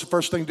off the horse, the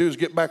first thing to do is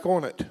get back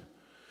on it.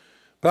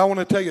 But I want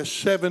to tell you,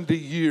 70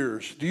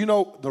 years. Do you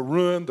know the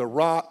ruin, the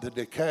rot, the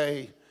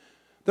decay?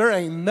 There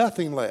ain't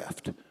nothing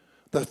left.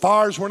 The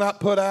fires were not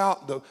put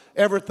out.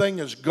 Everything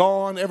is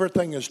gone.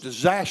 Everything is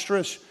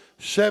disastrous.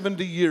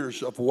 70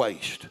 years of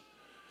waste.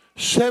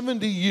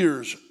 70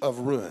 years of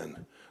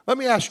ruin. Let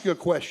me ask you a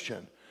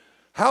question.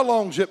 How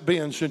long's it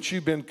been since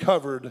you've been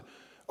covered,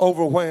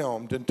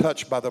 overwhelmed, and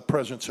touched by the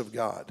presence of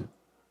God?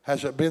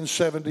 Has it been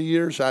 70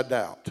 years? I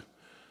doubt.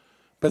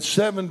 But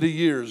 70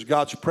 years,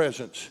 God's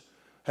presence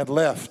had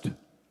left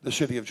the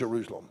city of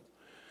Jerusalem.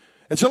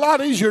 It's a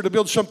lot easier to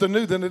build something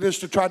new than it is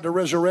to try to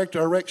resurrect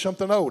or erect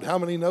something old. How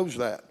many knows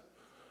that?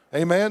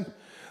 Amen?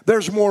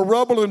 There's more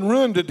rubble and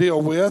ruin to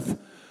deal with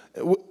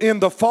in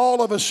the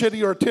fall of a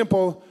city or a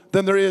temple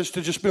than there is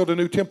to just build a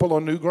new temple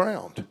on new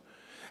ground.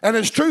 And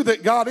it's true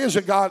that God is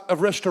a God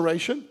of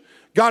restoration.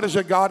 God is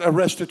a God of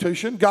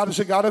restitution. God is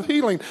a God of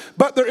healing.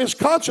 But there is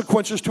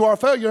consequences to our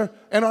failure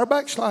and our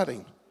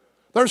backsliding.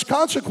 There's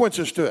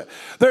consequences to it.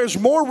 There's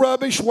more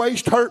rubbish,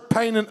 waste, hurt,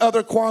 pain, and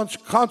other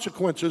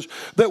consequences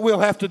that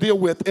we'll have to deal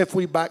with if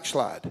we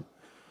backslide.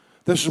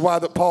 This is why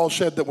that Paul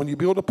said that when you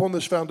build upon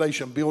this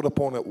foundation, build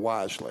upon it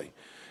wisely.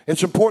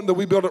 It's important that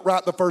we build it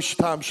right the first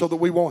time so that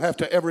we won't have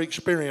to ever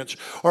experience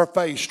or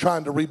face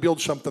trying to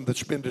rebuild something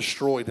that's been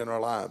destroyed in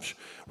our lives,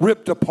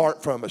 ripped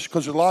apart from us,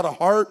 because there's a lot of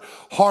heart,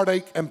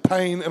 heartache, and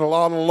pain, and a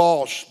lot of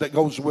loss that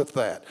goes with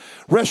that.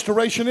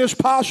 Restoration is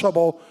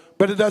possible,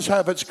 but it does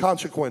have its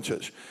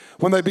consequences.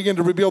 When they begin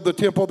to rebuild the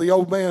temple, the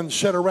old man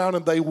sat around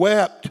and they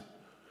wept.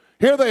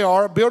 Here they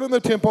are, building the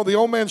temple. The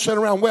old man sat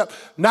around and wept,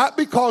 not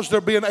because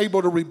they're being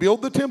able to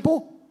rebuild the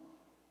temple.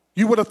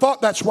 You would have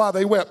thought that's why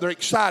they wept. They're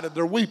excited.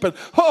 They're weeping.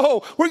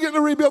 Oh, we're getting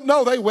to rebuild.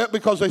 No, they wept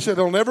because they said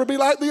it'll never be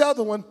like the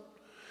other one.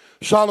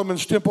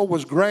 Solomon's temple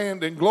was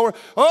grand and glorious.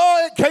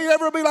 Oh, it can't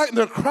ever be like. And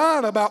they're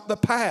crying about the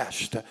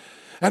past.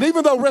 And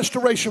even though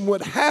restoration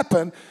would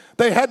happen,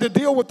 they had to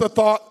deal with the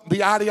thought,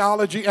 the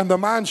ideology, and the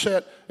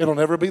mindset, it'll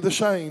never be the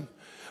same.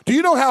 Do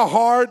you know how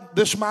hard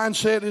this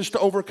mindset is to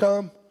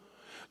overcome?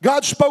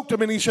 God spoke to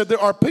me and he said,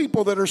 there are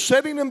people that are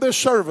sitting in this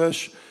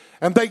service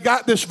and they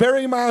got this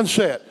very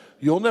mindset.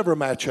 You'll never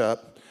match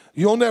up.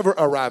 You'll never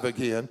arrive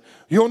again.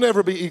 You'll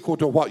never be equal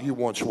to what you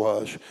once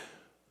was.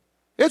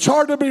 It's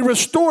hard to be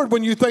restored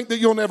when you think that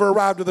you'll never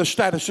arrive to the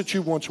status that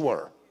you once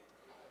were.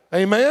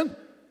 Amen?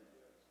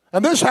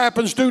 And this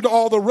happens due to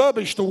all the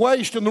rubbish, the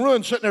waste, and the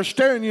ruin sitting there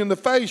staring you in the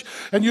face.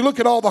 And you look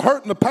at all the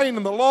hurt and the pain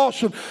and the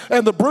loss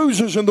and the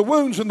bruises and the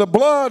wounds and the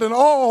blood and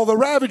all the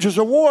ravages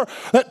of war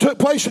that took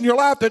place in your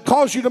life that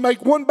caused you to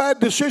make one bad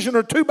decision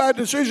or two bad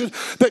decisions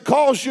that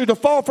caused you to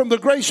fall from the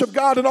grace of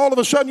God. And all of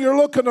a sudden you're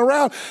looking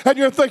around and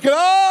you're thinking,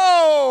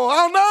 oh,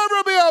 I'll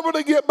never be able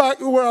to get back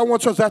to where I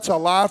once was. That's a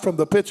lie from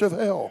the pits of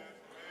hell.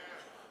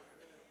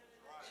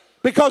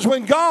 Because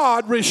when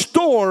God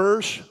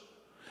restores,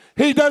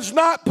 he does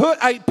not put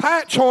a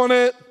patch on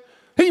it.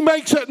 He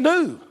makes it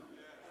new.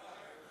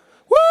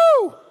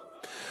 Woo!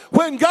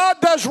 When God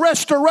does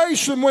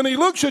restoration, when he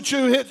looks at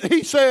you,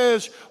 he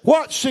says,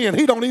 what sin?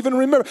 He don't even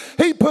remember.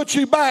 He puts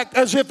you back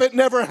as if it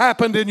never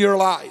happened in your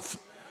life.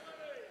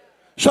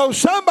 So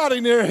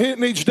somebody here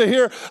needs to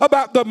hear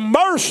about the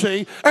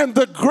mercy and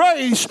the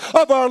grace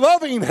of our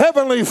loving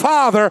Heavenly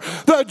Father.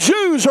 The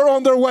Jews are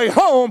on their way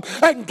home,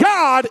 and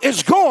God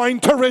is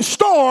going to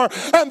restore,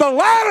 and the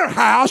latter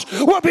house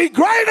will be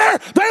greater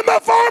than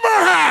the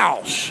former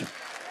house.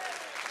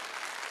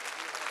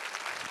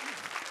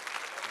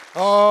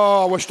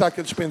 Oh, I wish I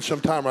could spend some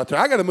time right there.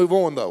 I got to move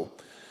on, though.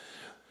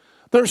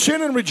 Their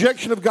sin and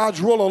rejection of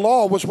God's rule of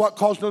law was what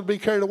caused them to be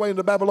carried away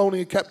into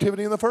Babylonian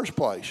captivity in the first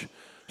place.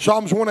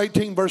 Psalms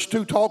 118 verse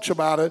 2 talks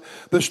about it.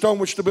 The stone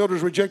which the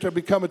builders rejected had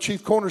become a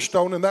chief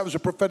cornerstone, and that was a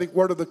prophetic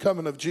word of the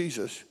coming of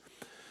Jesus.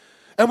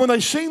 And when they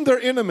seen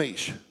their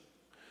enemies,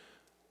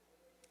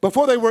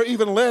 before they were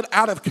even led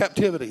out of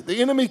captivity,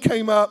 the enemy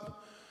came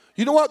up.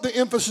 You know what the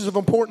emphasis of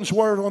importance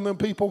were on them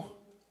people?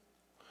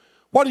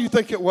 What do you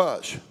think it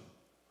was?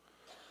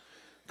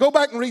 Go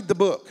back and read the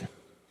book.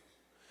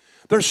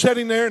 They're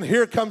sitting there, and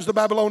here comes the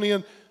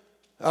Babylonian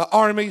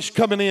armies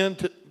coming in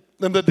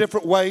in the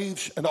different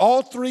waves. And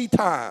all three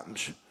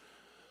times,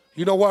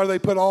 you know where they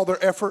put all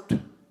their effort,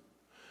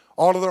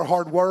 all of their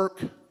hard work,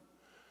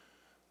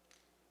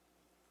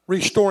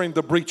 restoring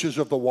the breaches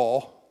of the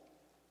wall.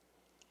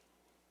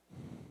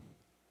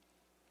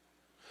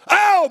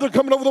 Oh, they're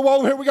coming over the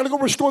wall here. We got to go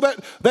restore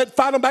that,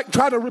 fight them back and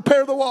try to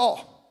repair the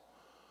wall.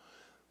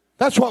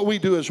 That's what we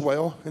do as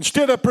well.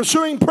 Instead of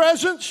pursuing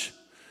presence,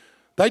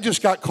 they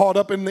just got caught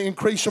up in the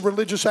increase of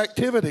religious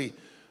activity.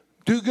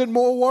 Do good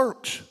moral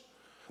works.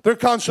 Their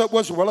concept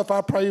was, well, if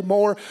I pray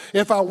more,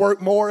 if I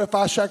work more, if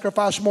I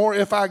sacrifice more,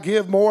 if I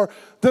give more,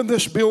 then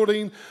this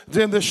building,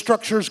 then this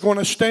structure is going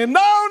to stand.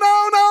 No,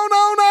 no, no,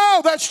 no,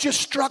 no. That's just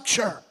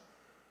structure.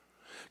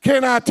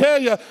 Can I tell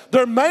you,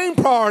 their main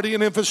priority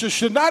and emphasis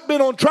should not have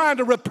been on trying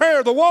to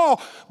repair the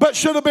wall, but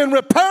should have been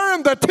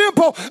repairing the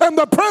temple and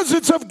the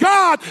presence of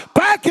God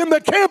back in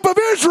the camp of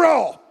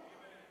Israel.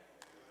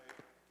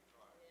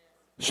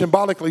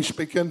 Symbolically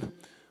speaking,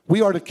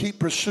 we are to keep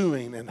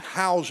pursuing and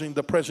housing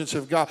the presence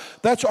of God.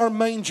 That's our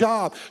main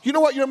job. You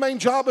know what your main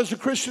job as a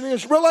Christian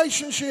is?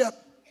 Relationship.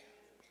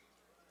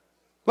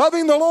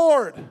 Loving the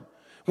Lord.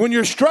 When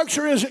your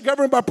structure isn't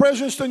governed by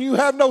presence, then you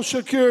have no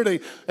security,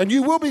 and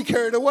you will be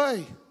carried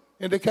away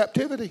into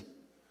captivity.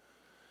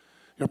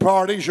 Your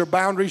priorities, your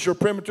boundaries, your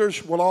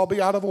perimeters will all be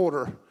out of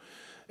order.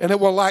 And it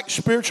will lack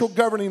spiritual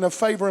governing of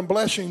favor and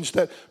blessings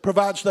that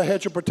provides the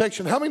hedge of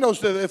protection. How many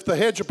knows that if the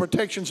hedge of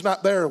protection is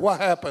not there,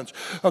 what happens?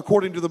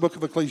 According to the book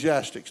of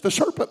Ecclesiastes, the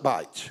serpent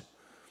bites.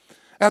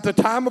 At the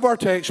time of our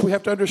text, we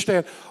have to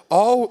understand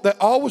all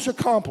was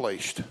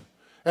accomplished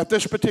at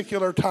this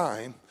particular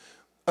time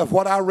of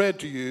what I read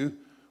to you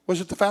was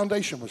that the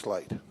foundation was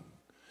laid.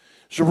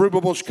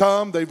 Zerubbabel's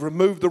come, they've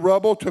removed the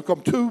rubble, took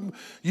them 2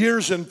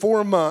 years and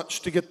 4 months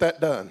to get that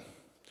done.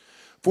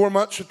 4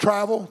 months of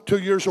travel, 2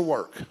 years of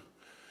work.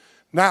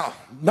 Now,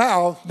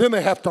 then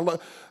they have to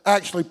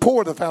actually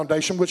pour the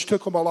foundation, which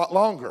took them a lot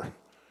longer.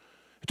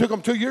 It took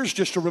them 2 years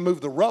just to remove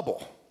the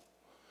rubble.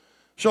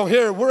 So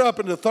here, we're up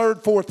in the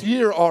 3rd, 4th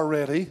year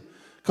already,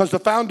 because the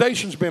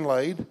foundation's been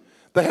laid.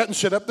 They hadn't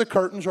set up the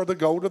curtains or the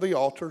gold or the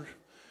altar.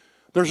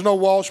 There's no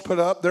walls put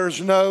up.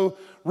 There's no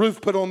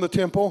roof put on the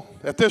temple.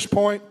 At this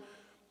point,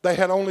 they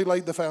had only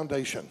laid the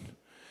foundation.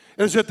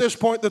 It was at this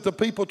point that the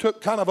people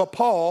took kind of a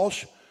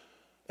pause,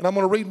 and I'm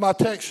going to read my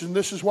text, and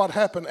this is what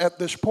happened at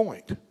this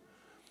point.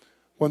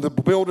 When the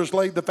builders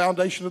laid the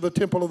foundation of the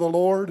temple of the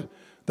Lord,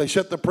 they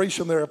set the priests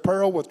in their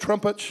apparel with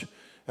trumpets,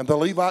 and the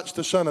Levites,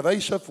 the son of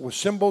Asaph, with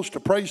cymbals to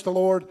praise the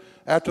Lord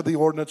after the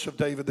ordinance of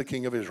David, the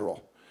king of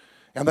Israel.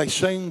 And they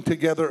sang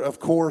together, of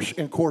course,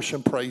 in course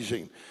and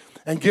praising,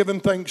 and giving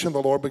thanks in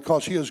the Lord,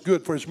 because he is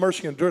good, for his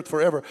mercy endureth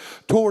forever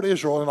toward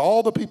Israel. And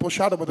all the people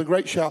shouted with a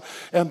great shout,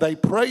 and they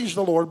praised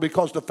the Lord,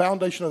 because the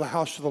foundation of the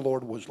house of the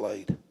Lord was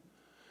laid.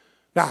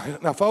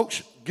 Now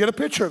folks, get a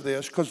picture of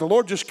this, because the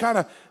Lord just kind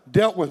of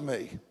dealt with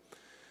me.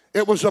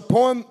 It was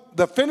upon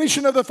the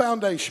finishing of the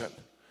foundation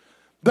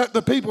that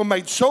the people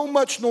made so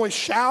much noise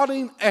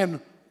shouting and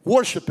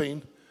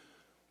worshiping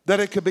that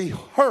it could be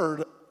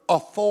heard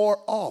afar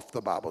off,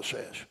 the Bible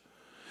says.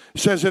 It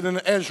says it in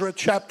Ezra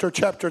chapter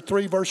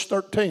 3, verse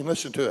 13.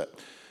 Listen to it.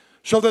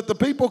 So that the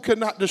people could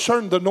not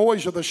discern the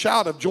noise of the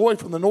shout of joy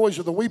from the noise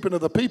of the weeping of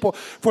the people.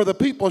 For the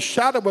people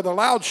shouted with a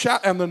loud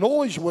shout, and the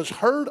noise was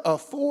heard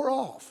afar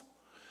off.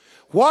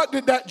 What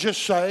did that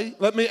just say?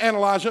 Let me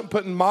analyze it and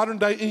put in modern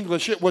day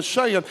English. It was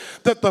saying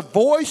that the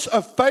voice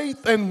of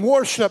faith and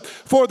worship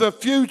for the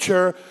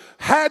future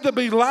had to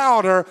be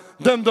louder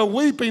than the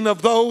weeping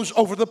of those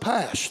over the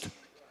past.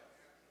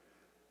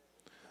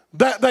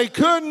 That they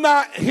could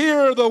not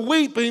hear the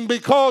weeping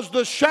because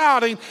the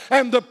shouting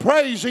and the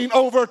praising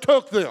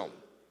overtook them.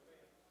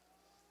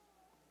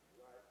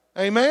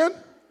 Amen?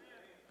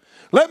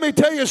 Let me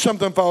tell you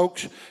something,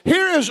 folks.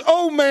 Here is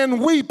old man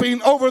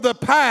weeping over the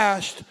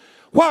past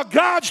while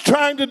God's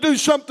trying to do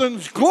something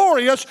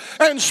glorious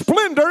and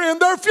splendor in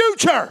their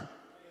future.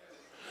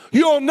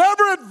 You'll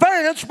never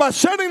advance by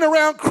sitting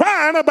around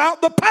crying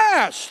about the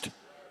past.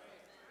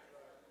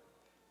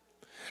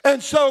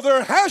 And so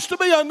there has to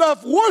be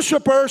enough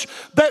worshipers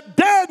that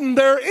deaden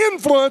their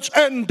influence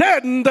and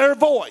deaden their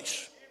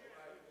voice.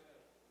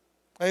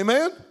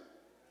 Amen?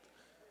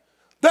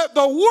 That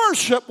the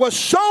worship was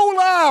so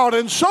loud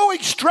and so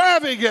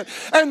extravagant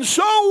and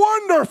so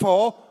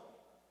wonderful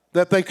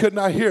that they could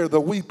not hear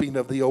the weeping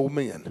of the old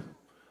men.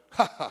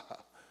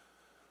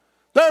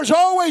 There's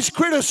always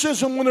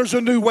criticism when there's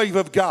a new wave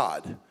of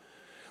God.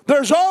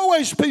 There's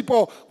always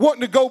people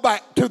wanting to go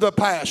back to the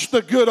past,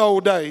 the good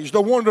old days,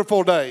 the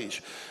wonderful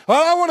days.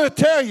 Well, I want to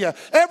tell you,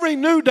 every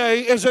new day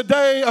is a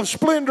day of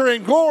splendor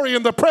and glory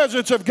in the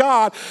presence of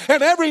God.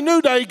 And every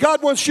new day,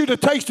 God wants you to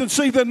taste and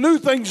see the new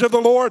things of the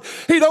Lord.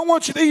 He don't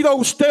want you to eat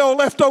old stale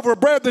leftover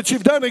bread that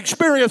you've done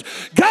experience.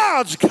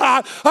 God's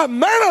got a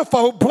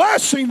manifold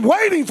blessing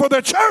waiting for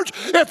the church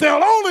if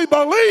they'll only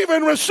believe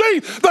and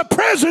receive the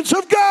presence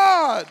of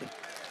God.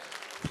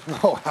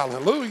 Oh,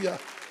 hallelujah.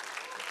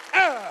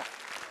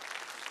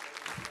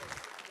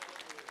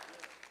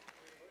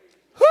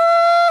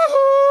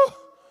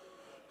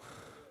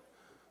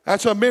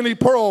 That's a Minnie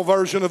Pearl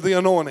version of the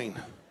anointing.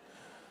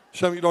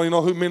 Some of you don't even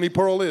know who Minnie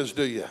Pearl is,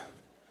 do you?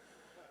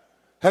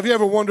 Have you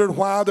ever wondered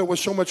why there was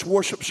so much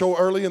worship so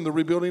early in the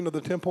rebuilding of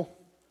the temple?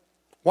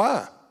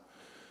 Why?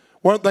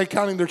 Weren't they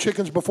counting their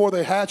chickens before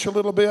they hatch a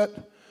little bit?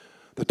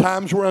 The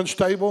times were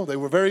unstable. They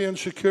were very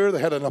insecure. They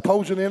had an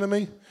opposing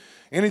enemy.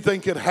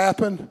 Anything could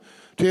happen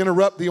to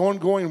interrupt the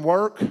ongoing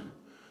work.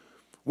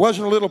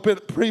 Wasn't a little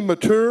bit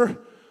premature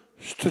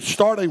to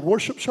start a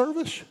worship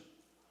service?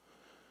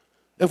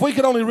 If we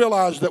could only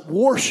realize that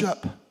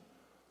worship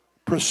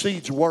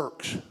precedes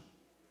works.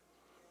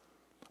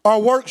 Our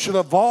work should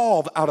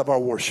evolve out of our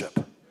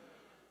worship.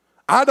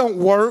 I don't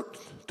work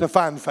to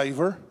find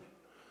favor.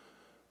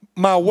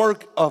 My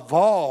work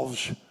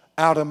evolves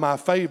out of my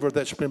favor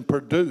that's been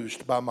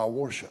produced by my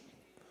worship.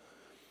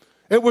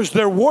 It was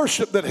their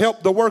worship that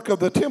helped the work of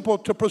the temple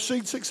to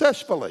proceed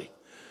successfully.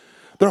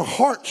 Their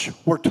hearts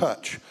were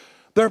touched.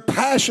 Their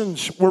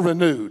passions were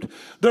renewed.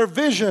 Their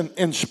vision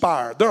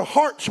inspired. Their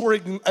hearts were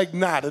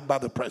ignited by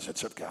the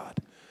presence of God.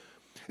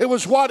 It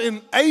was what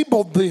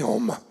enabled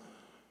them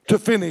to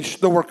finish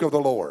the work of the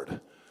Lord.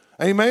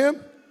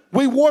 Amen?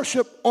 We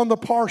worship on the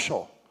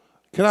partial.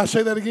 Can I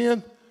say that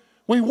again?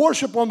 We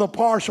worship on the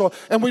partial,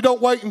 and we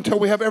don't wait until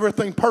we have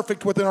everything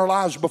perfect within our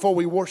lives before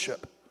we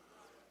worship.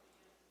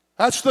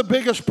 That's the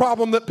biggest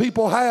problem that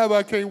people have.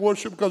 I can't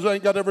worship because I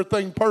ain't got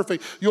everything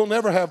perfect. You'll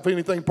never have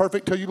anything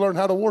perfect till you learn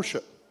how to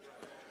worship.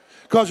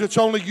 Because it's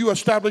only you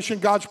establishing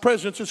God's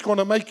presence that's going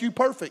to make you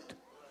perfect.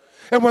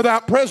 And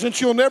without presence,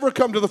 you'll never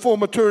come to the full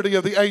maturity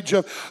of the age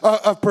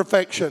of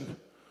perfection.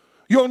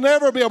 You'll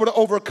never be able to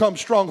overcome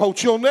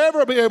strongholds. You'll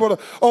never be able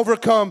to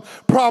overcome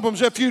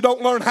problems if you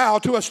don't learn how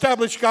to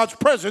establish God's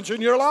presence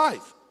in your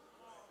life.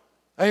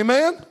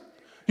 Amen?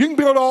 You can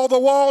build all the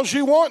walls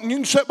you want, and you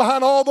can sit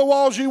behind all the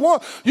walls you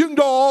want. You can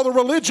do all the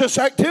religious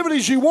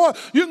activities you want.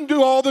 You can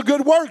do all the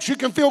good works. You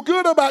can feel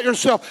good about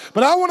yourself.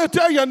 But I want to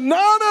tell you,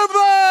 none of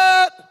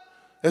that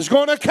is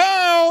going to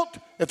count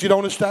if you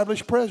don't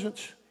establish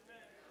presence.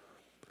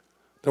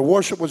 Their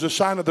worship was a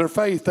sign of their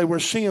faith. They were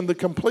seeing the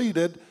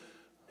completed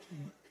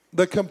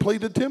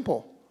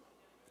temple.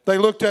 They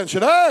looked at it and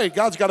said, hey,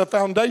 God's got a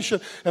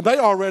foundation. And they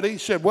already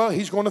said, well,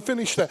 he's going to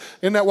finish that.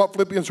 Isn't that what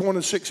Philippians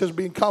 1:6 says?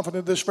 Being confident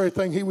of this very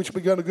thing, he which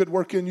begun a good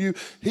work in you,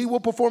 he will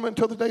perform it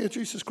until the day of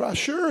Jesus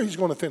Christ. Sure, he's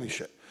going to finish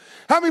it.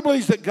 How many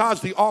believes that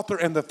God's the author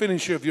and the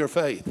finisher of your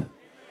faith?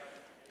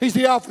 He's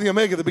the Alpha and the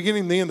Omega, the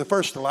beginning and the end, the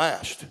first and the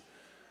last.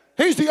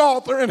 He's the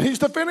author and he's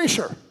the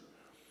finisher.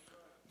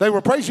 They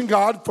were praising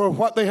God for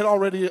what they had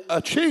already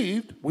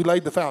achieved. We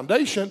laid the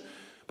foundation.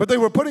 But they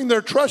were putting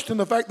their trust in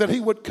the fact that he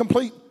would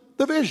complete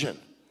the vision.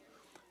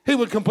 He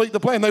would complete the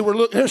plan.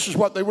 This is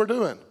what they were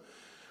doing.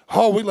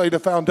 Oh, we laid a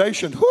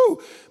foundation.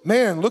 Whew,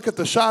 man, look at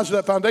the size of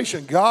that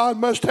foundation. God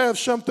must have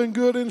something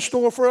good in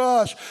store for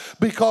us,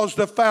 because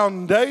the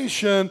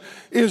foundation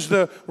is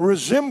the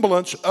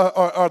resemblance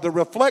or the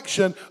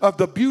reflection of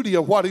the beauty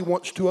of what he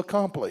wants to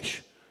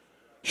accomplish.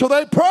 So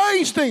they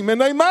praised him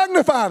and they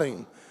magnified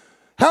him.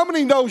 How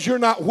many knows you're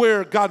not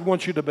where God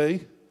wants you to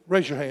be?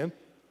 Raise your hand.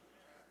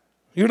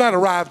 You're not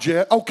arrived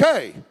yet.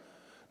 Okay.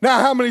 Now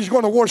how many is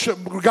going to worship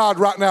God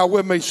right now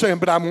with me saying,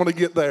 but I'm going to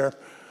get there.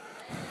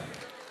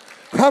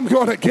 I'm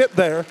going to get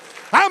there.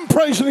 I'm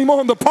praising him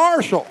on the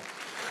partial.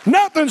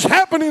 Nothing's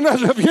happening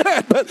as of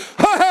yet, but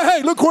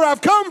hey, look where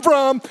I've come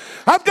from.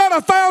 I've got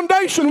a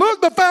foundation.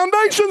 Look, the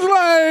foundation's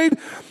laid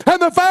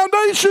and the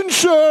foundation's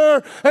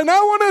sure. And I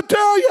want to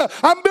tell you,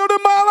 I'm building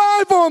my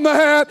life on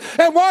that.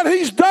 And what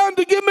he's done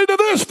to get me to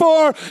this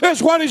far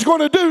is what he's going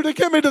to do to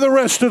get me to the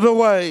rest of the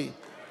way.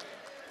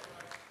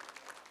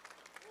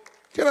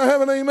 Can I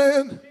have an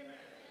amen?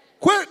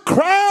 Quit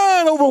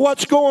crying over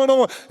what's going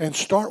on and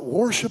start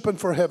worshiping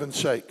for heaven's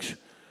sakes.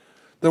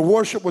 Their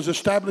worship was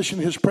establishing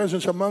his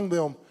presence among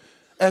them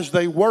as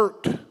they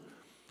worked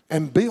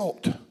and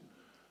built,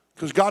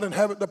 because God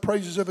inhabited the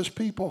praises of his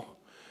people.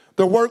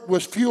 Their work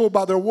was fueled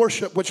by their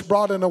worship, which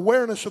brought an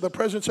awareness of the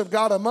presence of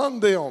God among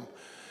them.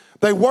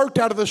 They worked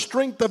out of the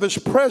strength of his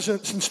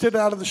presence instead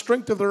of out of the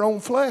strength of their own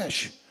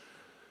flesh.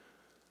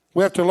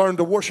 We have to learn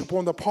to worship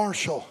on the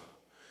partial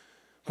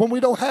when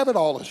we don't have it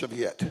all as of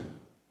yet.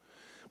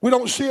 We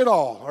don't see it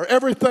all, or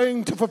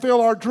everything to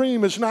fulfill our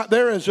dream is not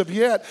there as of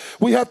yet.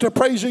 We have to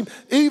praise him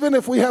even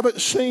if we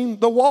haven't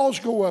seen the walls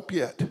go up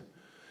yet.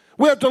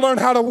 We have to learn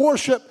how to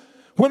worship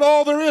when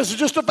all there is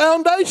just a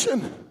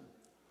foundation.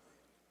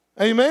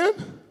 Amen?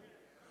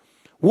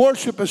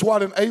 Worship is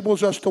what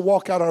enables us to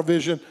walk out our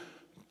vision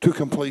to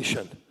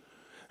completion.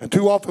 And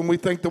too often we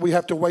think that we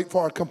have to wait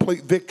for our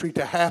complete victory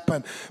to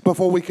happen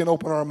before we can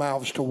open our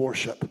mouths to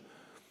worship.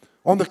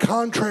 On the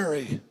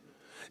contrary,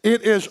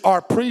 it is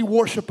our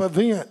pre-worship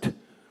event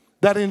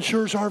that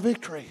ensures our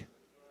victory.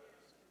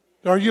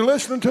 Are you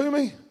listening to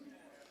me?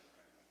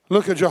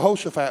 Look at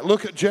Jehoshaphat.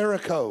 Look at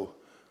Jericho.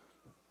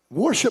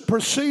 Worship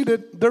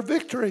preceded their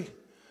victory.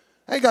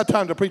 I ain't got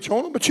time to preach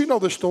on them, but you know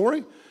the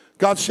story.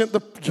 God sent the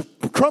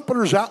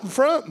trumpeters out in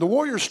front, and the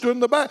warriors stood in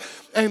the back.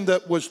 And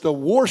that was the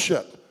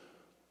worship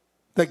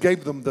that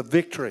gave them the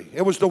victory.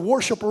 It was the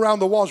worship around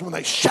the walls. When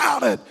they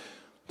shouted,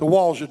 the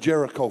walls of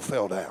Jericho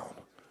fell down.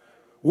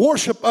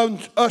 Worship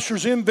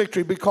ushers in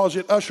victory because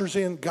it ushers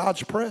in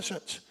God's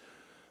presence.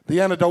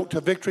 The antidote to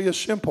victory is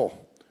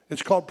simple.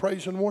 It's called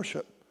praise and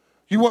worship.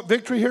 You want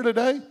victory here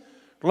today?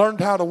 Learn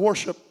how to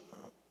worship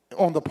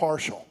on the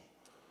partial.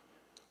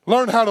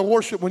 Learn how to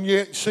worship when you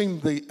ain't seen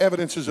the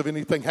evidences of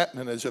anything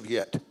happening as of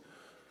yet.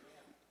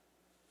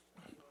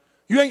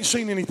 You ain't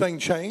seen anything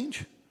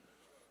change.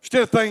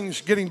 Instead of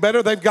things getting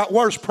better, they've got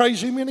worse.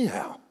 Praise Him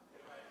anyhow.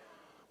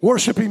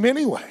 Worship Him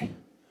anyway.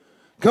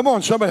 Come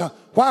on, somebody.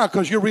 Why?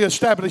 Because you're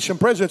reestablishing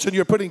presence and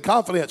you're putting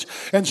confidence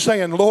and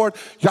saying, Lord,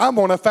 I'm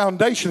on a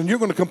foundation and you're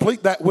going to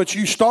complete that which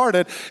you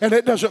started. And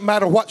it doesn't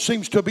matter what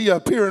seems to be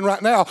appearing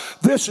right now.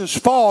 This is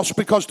false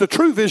because the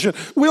true vision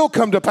will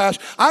come to pass.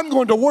 I'm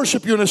going to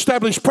worship you and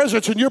establish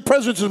presence, and your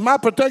presence is my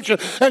protection,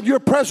 and your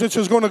presence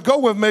is going to go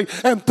with me.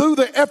 And through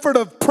the effort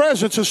of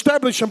presence,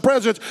 establishing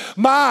presence,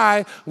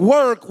 my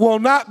work will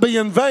not be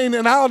in vain,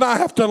 and I'll not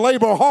have to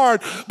labor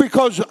hard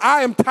because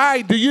I am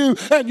tied to you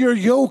and your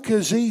yoke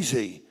is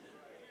easy.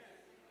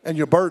 And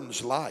your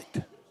burden's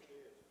light.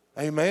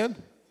 Amen?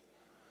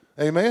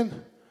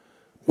 Amen?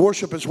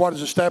 Worship is what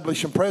is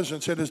establishing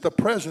presence. It is the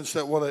presence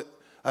that will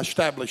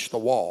establish the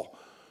wall.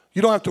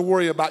 You don't have to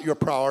worry about your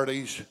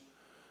priorities.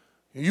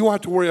 You don't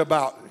have to worry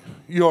about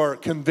your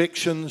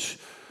convictions.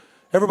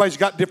 Everybody's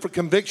got different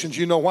convictions.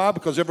 You know why?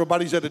 Because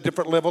everybody's at a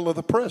different level of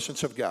the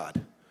presence of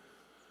God.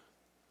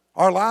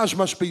 Our lives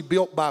must be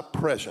built by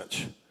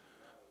presence.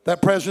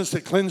 That presence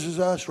that cleanses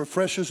us,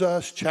 refreshes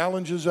us,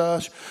 challenges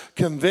us,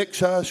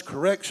 convicts us,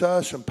 corrects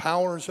us,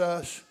 empowers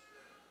us.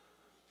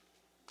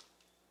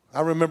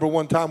 I remember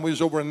one time we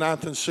was over in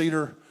 9th and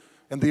Cedar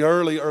in the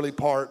early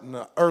part, in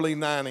the early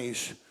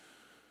 90s.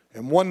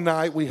 And one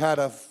night we had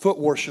a foot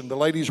worship. The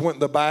ladies went in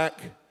the back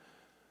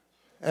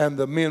and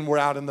the men were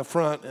out in the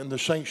front in the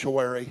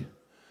sanctuary.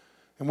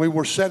 And we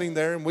were sitting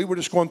there and we were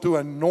just going through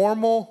a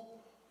normal,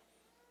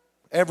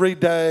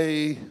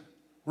 everyday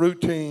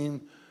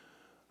routine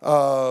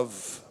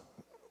of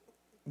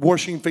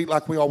washing feet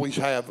like we always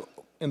have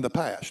in the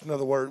past. In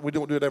other words, we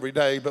don't do it every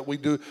day, but we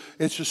do.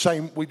 It's the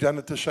same. We've done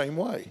it the same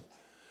way.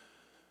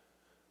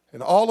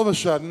 And all of a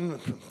sudden,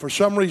 for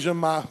some reason,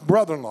 my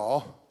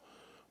brother-in-law,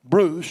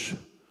 Bruce,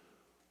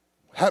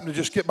 happened to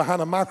just get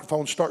behind a microphone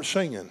and start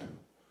singing.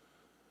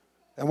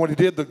 And when he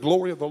did, the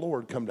glory of the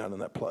Lord come down in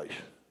that place.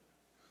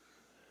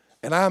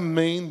 And I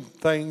mean,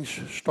 things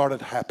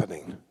started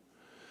happening.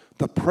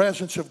 The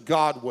presence of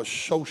God was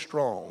so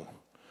strong.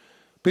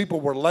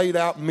 People were laid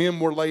out, men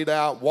were laid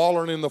out,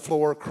 wallowing in the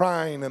floor,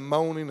 crying and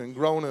moaning and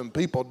groaning, and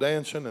people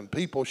dancing and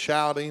people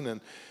shouting,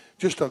 and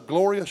just a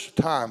glorious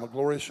time, a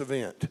glorious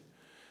event.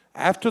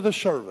 After the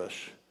service,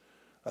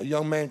 a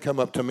young man come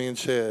up to me and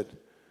said,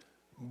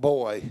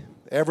 boy,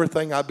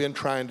 everything I've been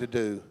trying to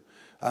do,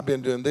 I've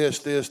been doing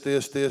this.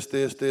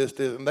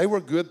 And they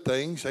were good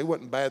things. They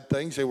weren't bad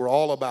things. They were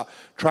all about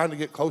trying to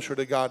get closer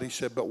to God. He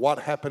said, but what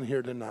happened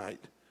here tonight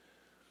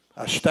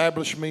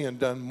established me and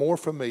done more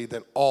for me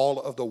than all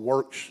of the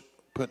works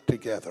put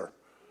together,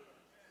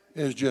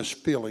 is just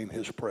feeling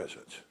His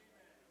presence.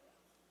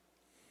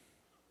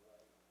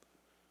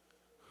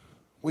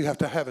 We have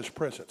to have His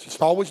presence. It's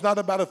always not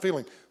about a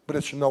feeling, but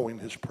it's knowing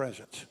His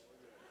presence.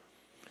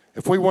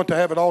 If we want to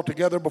have it all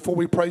together before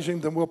we praise Him,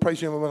 then we'll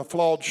praise Him in a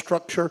flawed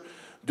structure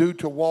due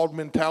to walled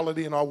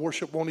mentality, and our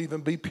worship won't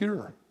even be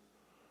pure.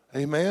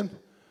 Amen?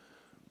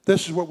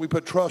 This is where we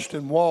put trust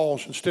in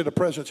walls instead of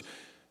presence.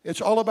 It's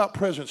all about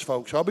presence,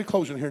 folks. I'll be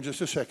closing here in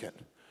just a second.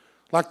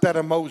 Like that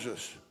of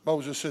Moses.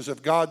 Moses says,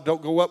 if God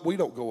don't go up, we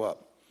don't go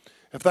up.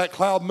 If that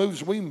cloud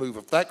moves, we move.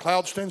 If that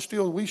cloud stands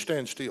still, we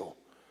stand still.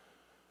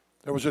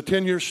 There was a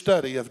 10-year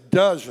study of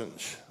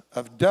dozens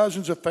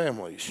of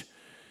families.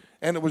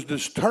 And it was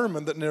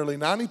determined that nearly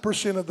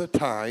 90% of the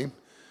time,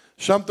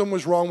 something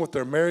was wrong with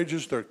their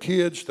marriages, their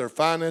kids, their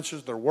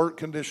finances, their work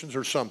conditions,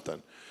 or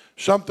something.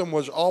 Something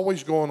was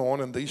always going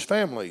on in these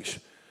families.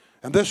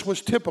 And this was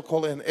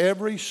typical in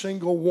every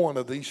single one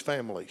of these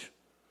families.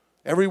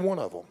 Every one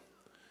of them.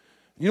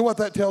 You know what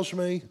that tells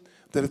me?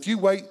 That if you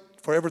wait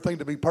for everything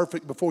to be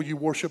perfect before you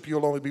worship,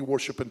 you'll only be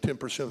worshiping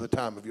 10% of the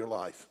time of your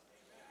life.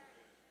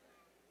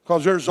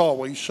 Because there's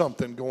always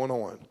something going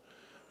on.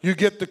 You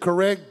get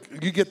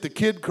the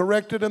kid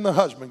corrected and the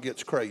husband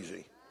gets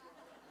crazy.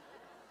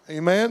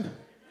 Amen?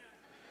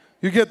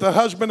 You get the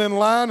husband in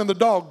line and the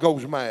dog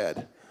goes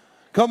mad.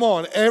 Come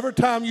on, every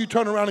time you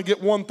turn around and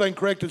get one thing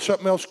corrected,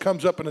 something else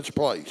comes up in its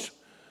place.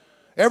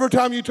 Every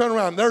time you turn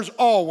around, there's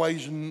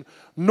always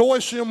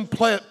noisome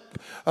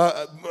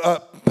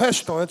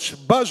pestilence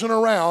buzzing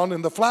around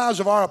and the flies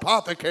of our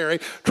apothecary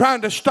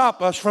trying to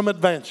stop us from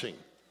advancing.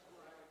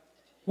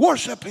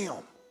 Worship Him.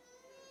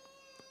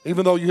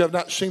 Even though you have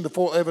not seen the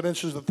full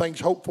evidences of things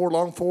hoped for,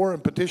 longed for,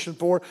 and petitioned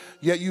for,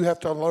 yet you have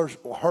to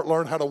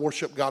learn how to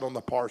worship God on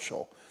the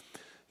partial.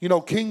 You know,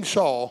 King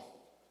Saul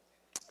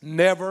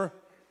never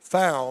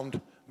found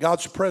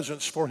God's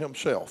presence for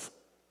himself.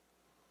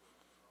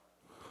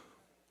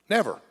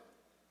 Never.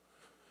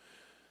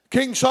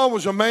 King Saul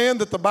was a man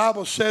that the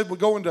Bible said would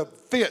go into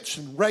fits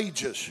and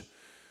rages.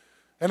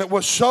 And it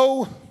was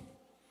so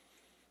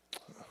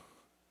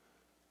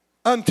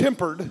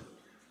untempered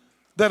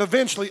that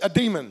eventually a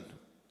demon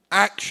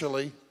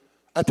actually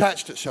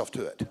attached itself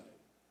to it.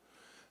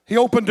 He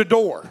opened a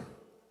door.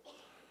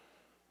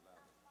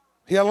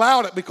 He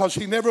allowed it because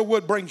he never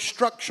would bring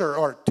structure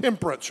or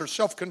temperance or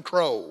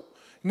self-control.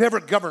 Never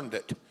governed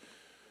it.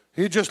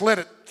 He just let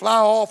it fly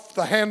off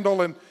the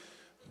handle and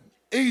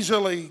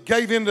easily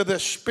gave into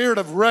this spirit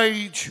of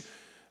rage.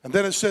 And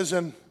then it says,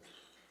 and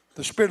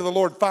the Spirit of the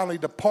Lord finally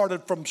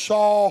departed from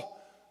Saul,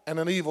 and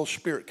an evil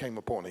spirit came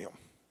upon him.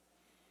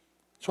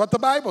 That's what the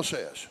Bible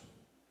says.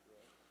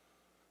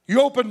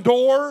 You open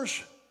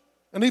doors,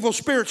 an evil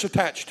spirit's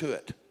attached to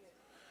it.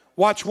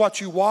 Watch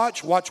what you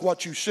watch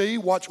what you see,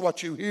 watch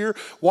what you hear,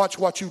 watch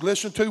what you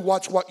listen to,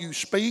 watch what you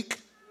speak.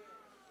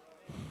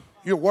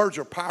 Your words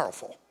are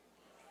powerful.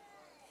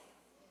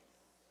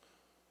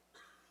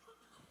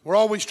 We're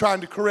always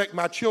trying to correct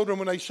my children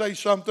when they say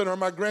something, or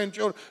my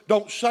grandchildren.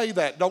 Don't say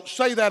that. Don't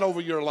say that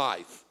over your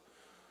life.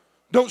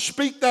 Don't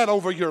speak that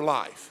over your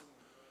life.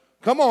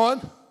 Come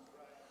on.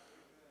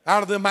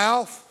 Out of the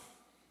mouth,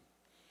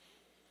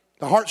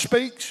 the heart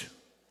speaks.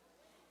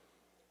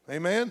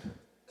 Amen.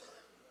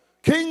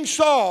 King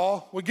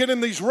Saul would get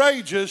in these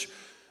rages,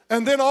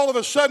 and then all of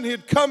a sudden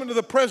he'd come into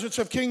the presence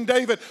of King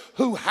David,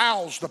 who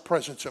housed the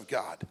presence of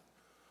God.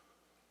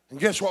 And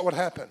guess what would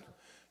happen?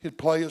 He'd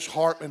play his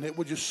harp, and it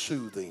would just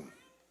soothe him.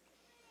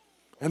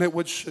 And it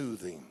would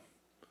soothe him.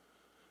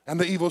 And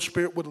the evil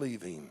spirit would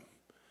leave him.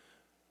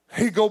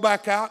 He'd go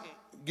back out,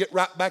 and get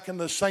right back in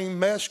the same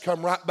mess,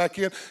 come right back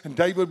in, and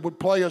David would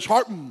play his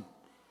harp.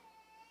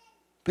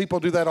 People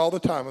do that all the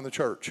time in the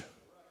church.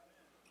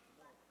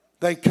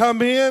 They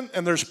come in,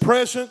 and there's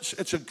presence.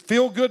 It's a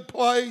feel-good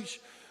place.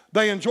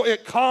 They enjoy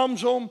it.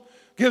 Calms them,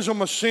 gives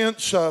them a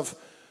sense of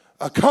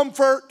a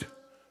comfort.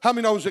 How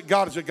many knows that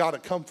God is a God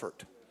of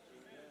comfort?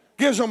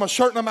 Gives them a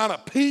certain amount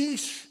of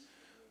peace.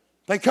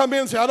 They come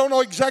in and say, I don't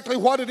know exactly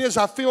what it is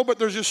I feel, but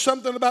there's just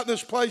something about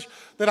this place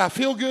that I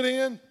feel good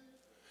in.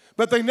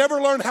 But they never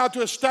learn how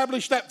to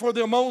establish that for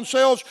their own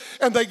selves,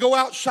 and they go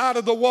outside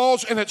of the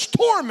walls, and it's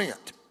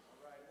torment.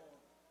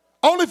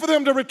 Only for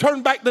them to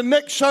return back the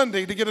next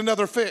Sunday to get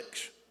another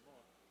fix.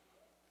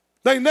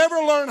 They never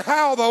learn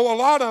how, though, a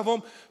lot of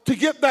them, to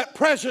get that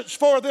presence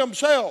for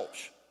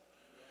themselves.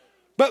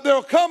 But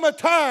there'll come a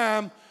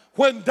time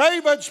when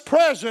David's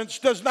presence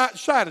does not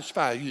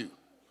satisfy you.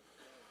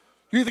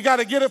 You either got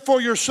to get it for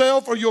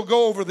yourself, or you'll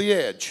go over the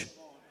edge.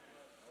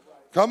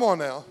 Come on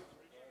now.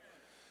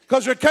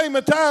 Because there came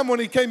a time when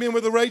he came in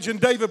with a rage, and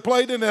David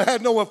played, and it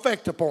had no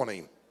effect upon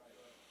him.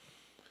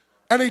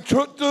 And he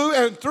took through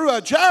and threw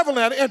a javelin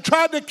at it and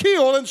tried to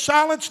kill and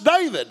silence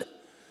David.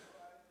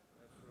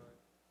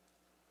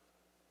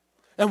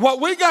 And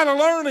what we got to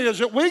learn is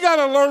that we got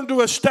to learn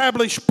to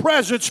establish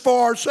presence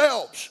for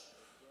ourselves.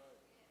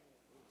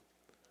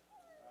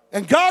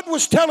 And God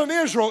was telling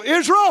Israel,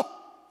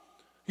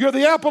 you're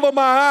the apple of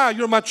my eye.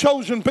 You're my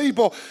chosen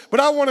people.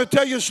 But I want to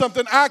tell you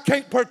something. I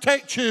can't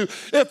protect you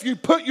if you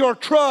put your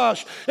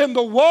trust in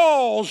the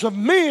walls of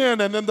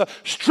men and in the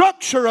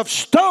structure of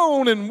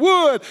stone and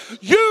wood.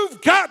 You've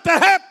got to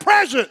have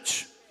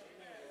presence.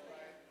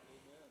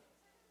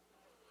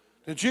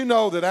 Did you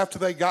know that after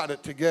they got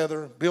it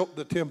together, built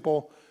the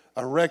temple,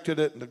 erected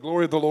it, and the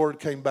glory of the Lord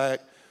came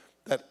back,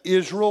 that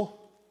Israel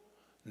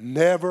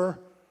never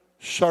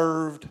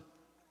served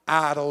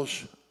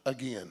idols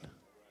again?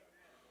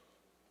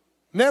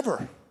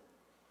 Never.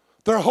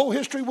 Their whole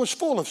history was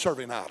full of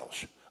serving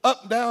idols.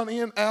 Up, down,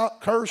 in, out,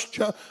 curse,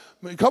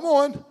 come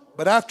on.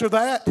 But after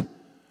that,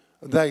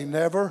 they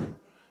never,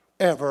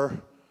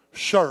 ever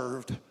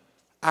served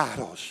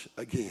idols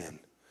again.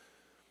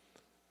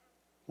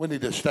 We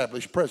need to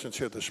establish presence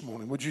here this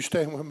morning. Would you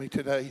stand with me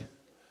today?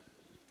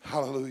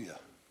 Hallelujah.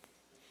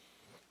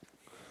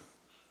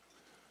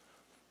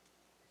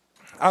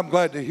 I'm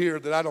glad to hear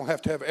that I don't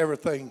have to have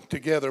everything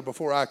together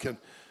before I can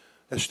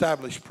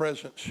establish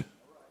presence.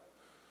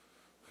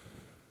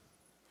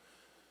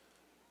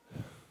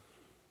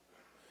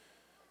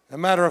 As a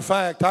matter of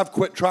fact, I've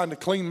quit trying to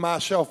clean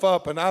myself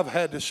up, and I've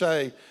had to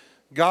say,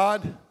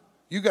 God,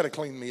 you got to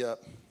clean me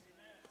up.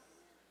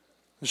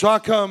 And so I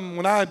come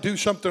when I do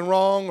something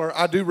wrong, or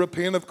I do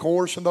repent, of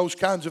course, and those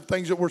kinds of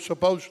things that we're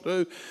supposed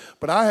to do.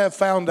 But I have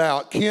found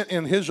out Kent,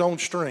 in his own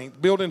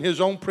strength, building his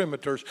own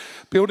perimeters,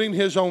 building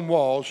his own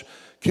walls,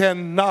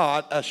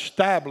 cannot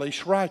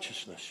establish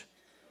righteousness.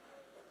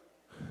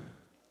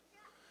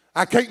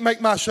 I can't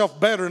make myself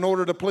better in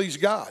order to please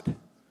God.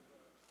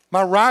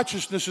 My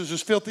righteousness is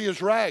as filthy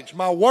as rags.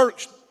 My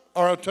works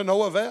are to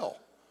no avail.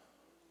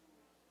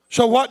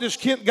 So what does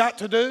Kent got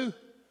to do?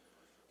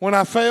 When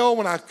I fail,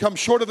 when I come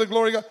short of the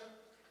glory of God,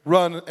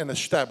 run and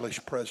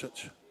establish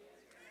presence.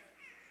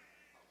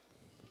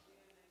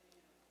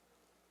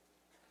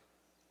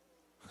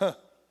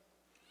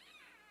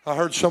 I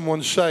heard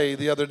someone say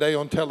the other day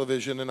on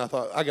television, and I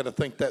thought, I got to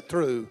think that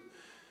through.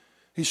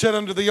 He said,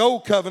 under the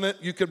old covenant,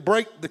 you could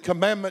break the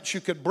commandments, you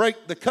could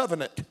break the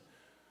covenant,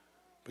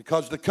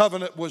 because the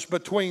covenant was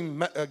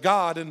between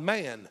God and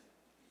man.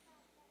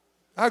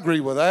 I agree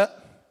with that.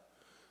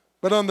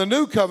 But on the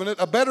new covenant,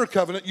 a better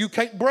covenant, you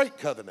can't break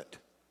covenant.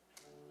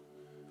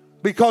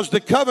 Because the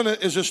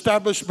covenant is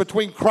established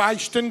between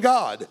Christ and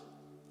God.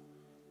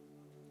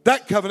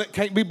 That covenant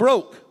can't be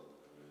broke.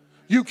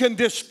 You can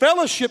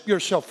disfellowship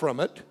yourself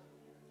from it,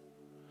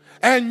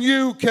 And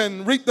you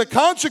can reap the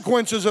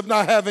consequences of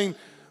not having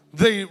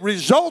the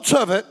results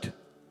of it,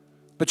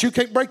 but you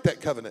can't break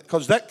that covenant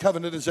because that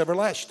covenant is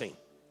everlasting.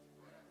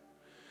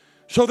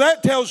 So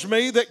that tells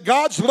me that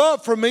God's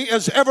love for me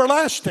is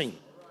everlasting.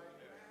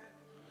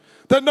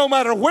 That no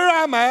matter where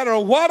I'm at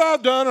or what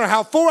I've done or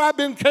how far I've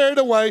been carried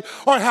away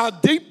or how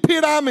deep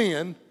pit I'm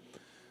in,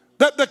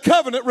 that the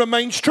covenant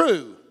remains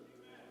true.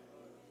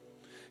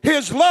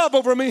 His love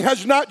over me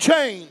has not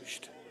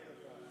changed.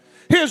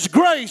 His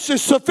grace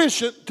is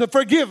sufficient to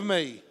forgive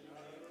me.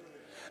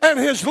 And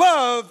His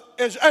love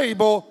is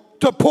able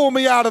to pull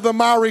me out of the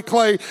miry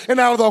clay and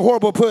out of the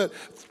horrible pit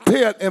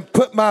and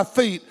put my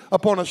feet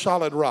upon a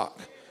solid rock,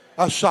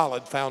 a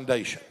solid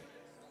foundation.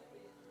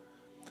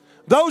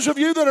 Those of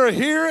you that are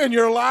here and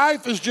your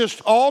life is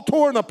just all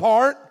torn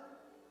apart,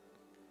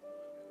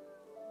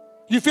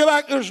 you feel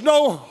like there's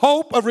no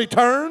hope of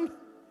return.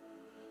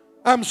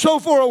 I'm so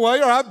far away,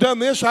 or I've done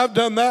this, I've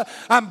done that,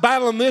 I'm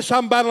battling this,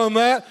 I'm battling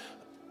that.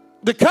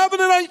 The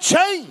covenant ain't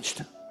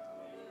changed.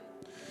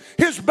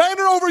 His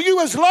banner over you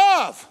is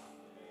love.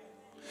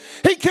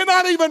 He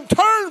cannot even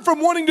turn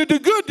from wanting to do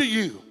good to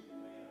you.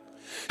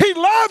 He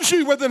loves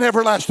you with an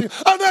everlasting,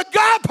 an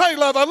agape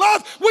love, a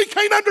love we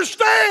can't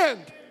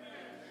understand.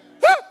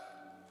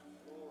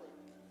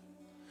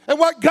 And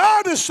what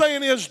God is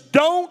saying is,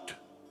 don't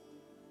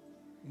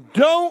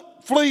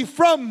flee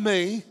from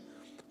me,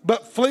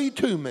 but flee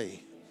to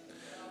me.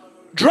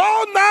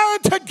 Draw nigh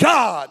to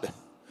God,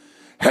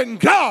 and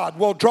God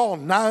will draw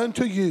nigh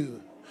unto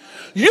you.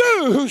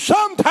 You who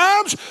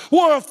sometimes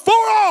were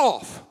far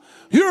off,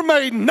 you're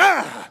made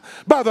nigh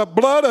by the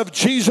blood of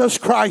Jesus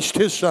Christ,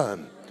 His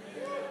Son.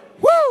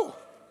 Woo!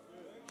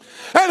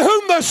 And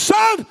whom the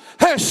Son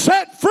has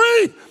set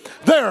free,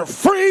 they're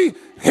free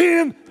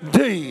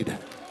indeed.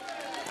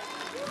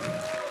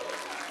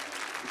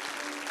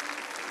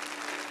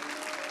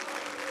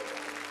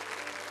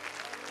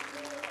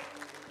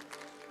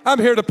 I'm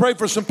here to pray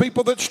for some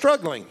people that's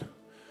struggling.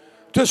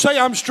 To say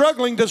I'm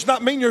struggling does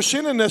not mean you're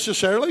sinning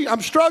necessarily. I'm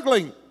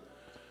struggling.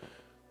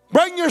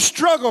 Bring your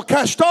struggle.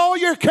 Cast all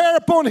your care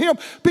upon Him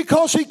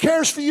because He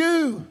cares for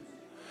you.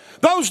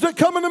 Those that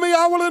come unto me,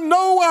 I will in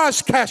no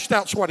wise cast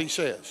out, is what He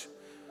says.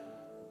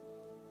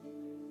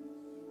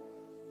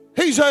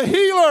 He's a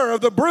healer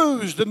of the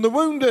bruised and the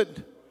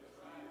wounded.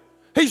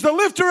 He's the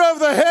lifter of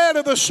the head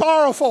of the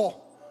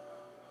sorrowful.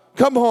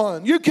 Come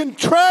on. You can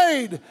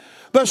trade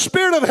the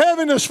spirit of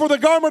heaviness for the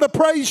garment of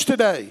praise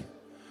today.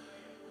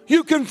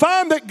 You can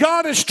find that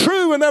God is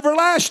true and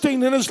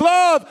everlasting, and His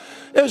love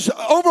is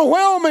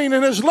overwhelming,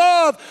 and His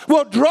love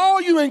will draw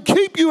you and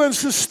keep you and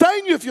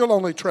sustain you if you'll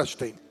only trust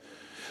Him.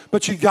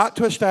 But you got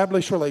to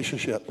establish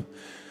relationship.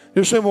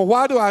 You're saying, well,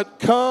 why do I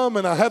come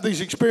and I have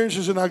these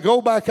experiences and I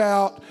go back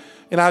out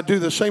and I do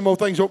the same old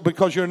things?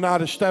 Because you're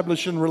not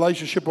establishing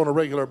relationship on a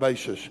regular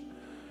basis.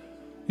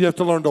 You have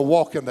to learn to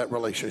walk in that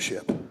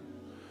relationship.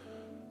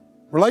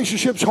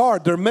 Relationships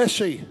hard. They're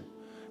messy.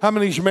 How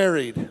many's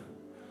married?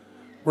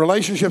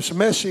 Relationships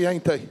messy,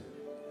 ain't they?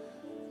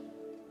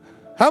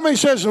 How many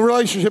says the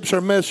relationships are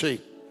messy?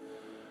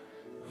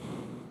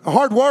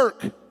 Hard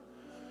work.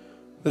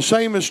 The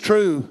same is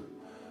true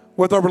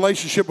with our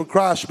relationship with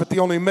Christ, but the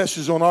only mess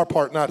is on our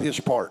part, not His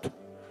part.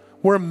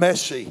 We're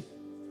messy.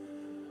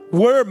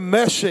 We're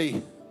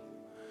messy.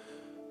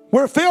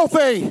 We're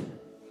filthy.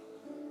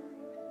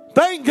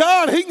 Thank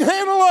God He can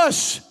handle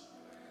us.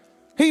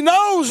 He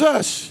knows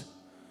us.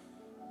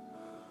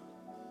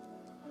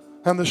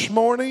 And this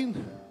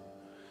morning,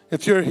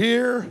 if you're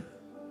here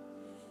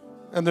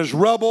and there's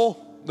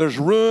rubble, there's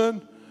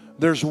ruin,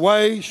 there's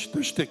waste,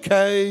 there's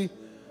decay,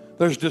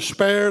 there's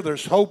despair,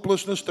 there's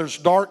hopelessness, there's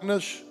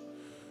darkness,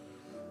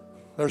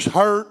 there's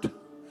hurt,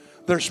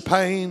 there's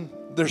pain,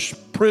 there's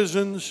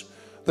prisons,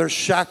 there's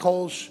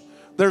shackles,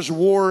 there's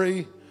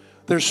worry,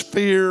 there's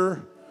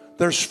fear,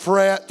 there's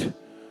fret,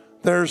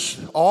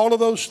 there's all of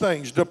those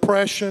things,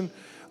 depression,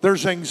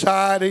 there's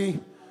anxiety.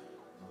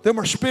 Them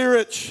are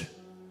spirits.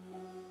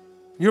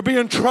 You're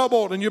being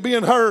troubled and you're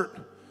being hurt.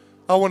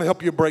 I want to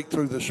help you break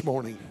through this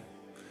morning.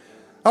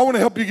 I want to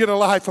help you get a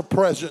life of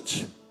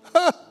presence.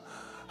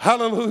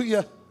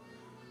 Hallelujah.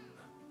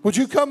 Would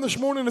you come this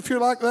morning if you're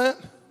like that?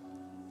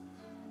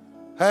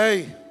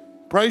 Hey,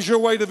 praise your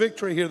way to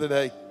victory here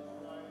today.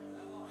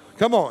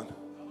 Come on.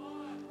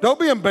 Don't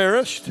be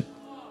embarrassed.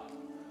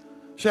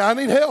 Say, I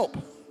need help.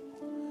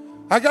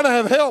 I got to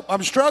have help.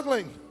 I'm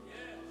struggling.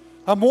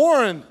 I'm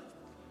warring.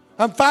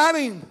 I'm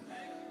fighting.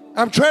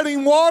 I'm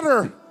treading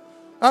water.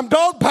 I'm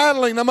dog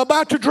paddling. I'm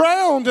about to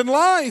drown in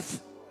life.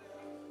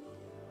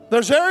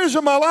 There's areas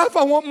of my life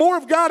I want more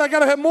of God. I got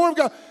to have more of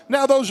God.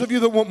 Now, those of you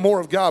that want more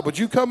of God, would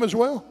you come as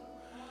well?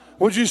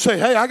 Would you say,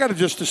 hey, I got to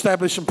just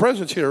establish some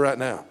presence here right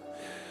now?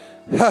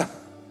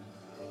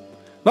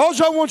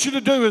 All I want you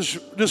to do is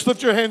just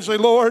lift your hands and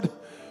say, Lord,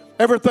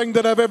 everything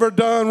that I've ever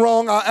done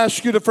wrong, I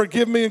ask you to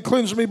forgive me and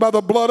cleanse me by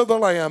the blood of the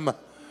Lamb.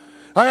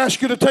 I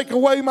ask you to take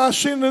away my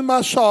sin and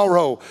my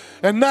sorrow.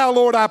 And now,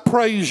 Lord, I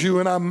praise you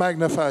and I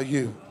magnify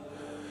you.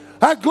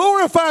 I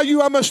glorify you.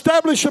 I'm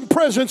establishing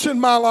presence in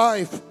my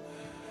life.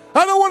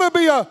 I don't want to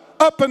be a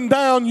up and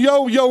down,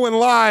 yo-yo in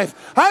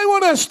life. I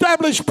want to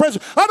establish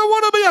presence. I don't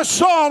want to be a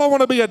Saul. I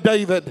want to be a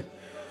David.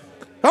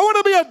 I want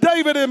to be a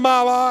David in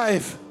my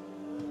life.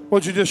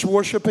 Would you just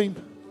worship him?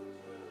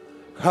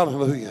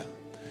 Hallelujah.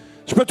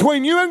 It's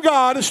between you and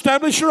God.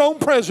 Establish your own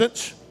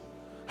presence.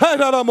 Lord,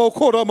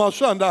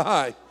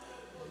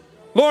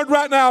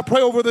 right now I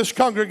pray over this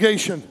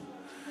congregation.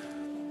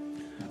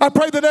 I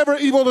pray that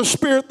every evil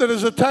spirit that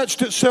has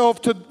attached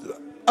itself to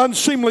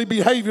unseemly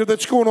behavior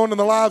that's going on in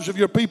the lives of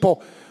your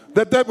people,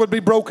 that would be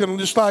broken,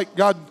 just like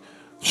God,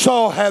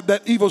 Saul had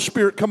that evil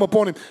spirit come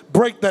upon him.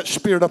 Break that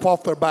spirit up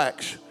off their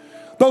backs.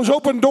 Those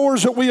open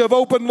doors that we have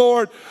opened,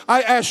 Lord,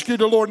 I ask you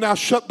to, Lord, now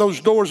shut those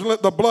doors and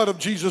let the blood of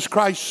Jesus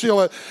Christ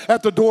seal it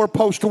at the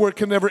doorpost to where it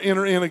can never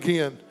enter in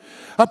again.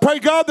 I pray,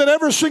 God, that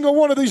every single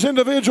one of these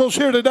individuals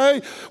here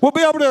today will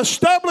be able to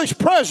establish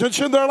presence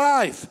in their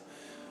life.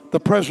 The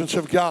presence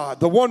of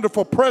God, the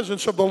wonderful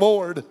presence of the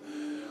Lord.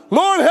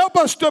 Lord, help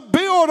us to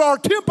build our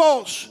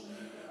temples.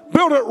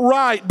 Build it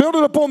right. Build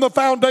it upon the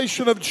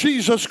foundation of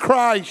Jesus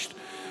Christ.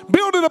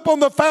 Build it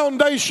upon the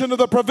foundation of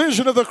the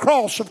provision of the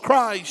cross of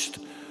Christ.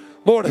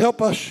 Lord,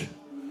 help us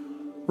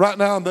right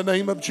now in the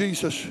name of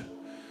Jesus.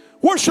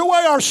 Wash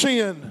away our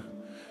sin.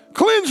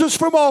 Cleanse us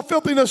from all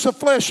filthiness of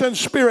flesh and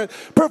spirit.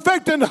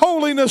 Perfecting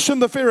holiness in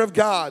the fear of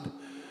God.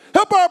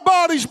 Help our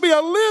bodies be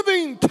a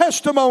living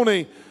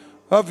testimony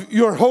of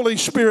your Holy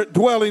Spirit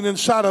dwelling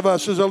inside of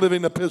us as a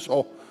living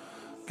epistle.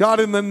 God,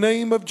 in the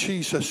name of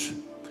Jesus,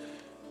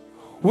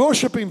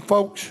 worship him,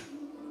 folks.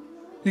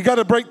 You got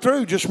to break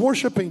through. Just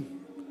worship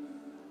him.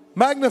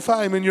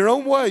 Magnify him in your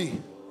own way.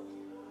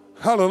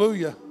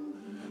 Hallelujah.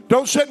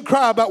 Don't sit and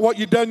cry about what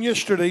you done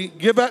yesterday.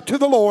 Give that to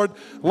the Lord.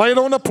 Lay it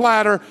on a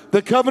platter.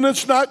 The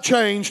covenant's not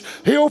changed.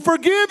 He'll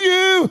forgive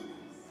you.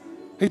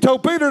 He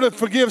told Peter to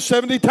forgive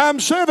 70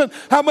 times 7.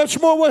 How much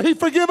more will he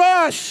forgive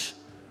us?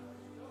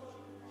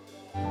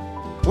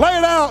 Lay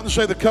it out and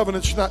say the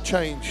covenant's not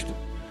changed.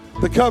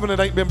 The covenant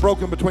ain't been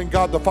broken between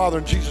God the Father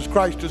and Jesus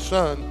Christ his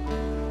Son.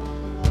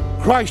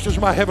 Christ is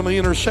my heavenly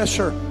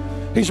intercessor.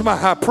 He's my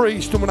high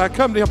priest. And when I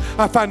come to him,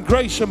 I find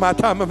grace in my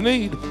time of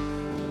need.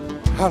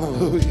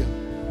 Hallelujah.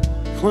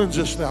 Cleanse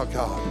us now,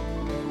 God.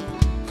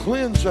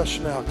 Cleanse us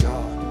now,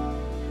 God.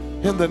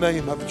 In the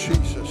name of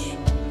Jesus.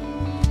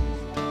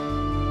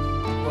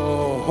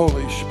 Oh,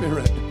 Holy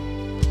Spirit.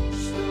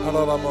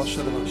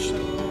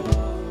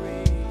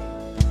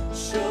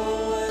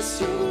 Show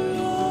us your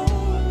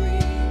glory.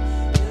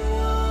 In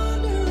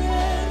wonder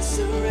and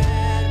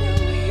surrender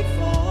we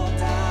fall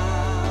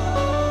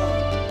down.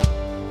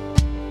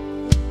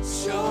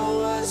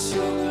 Show us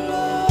your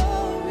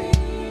glory.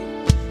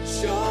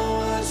 Show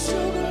us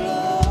your glory.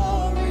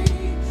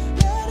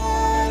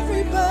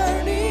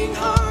 Burning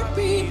heart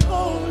be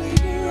holy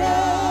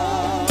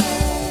ground.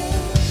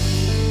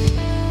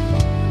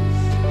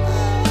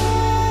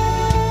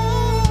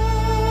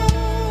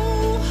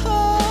 Oh,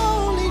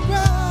 holy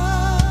ground.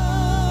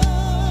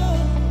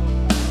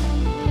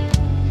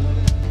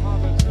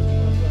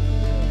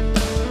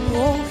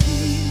 Oh,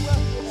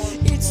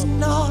 it's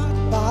not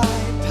by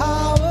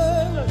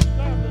power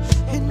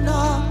and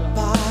not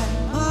by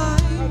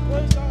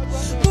might,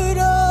 but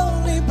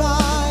only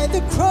by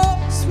the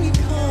cross we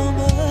come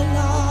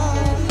alive.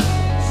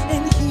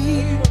 And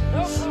here,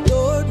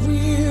 Lord,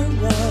 we're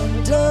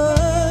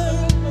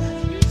undone,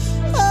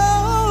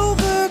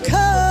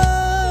 overcome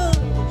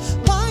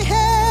by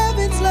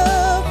heaven's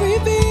love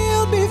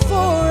revealed before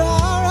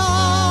our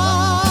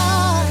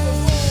eyes.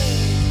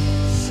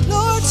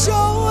 Lord,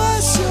 show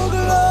us your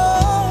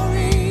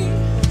glory.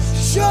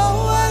 Show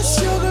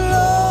us your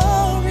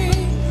glory.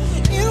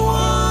 In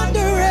wonder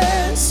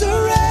and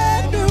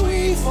surrender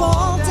we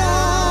fall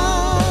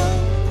down.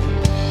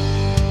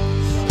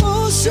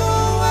 Oh, show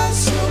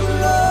us your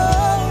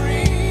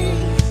glory.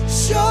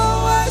 Show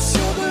us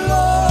your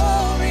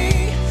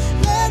glory.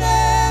 Let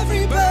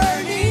every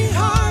burning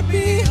heart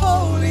be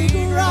holy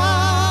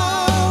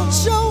ground.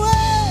 Show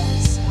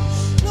us,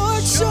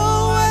 Lord,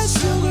 show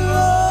us your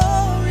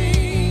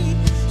glory.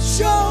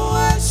 Show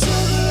us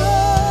your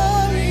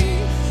glory.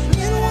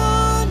 In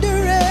wonder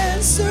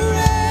and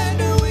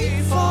surrender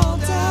we fall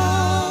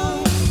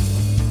down.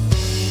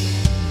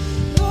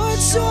 Lord,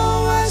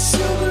 show us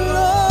your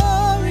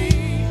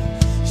glory.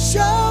 Show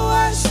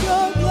us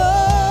your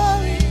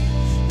glory.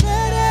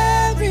 Let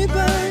every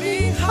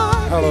burning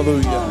heart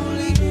Hallelujah. be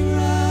holy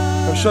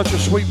ground. There's such a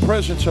sweet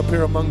presence up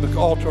here among the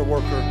altar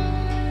worker.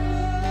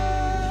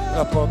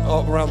 Up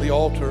all around the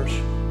altars.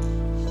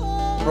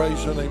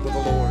 Praise the name of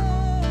the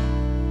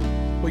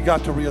Lord. We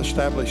got to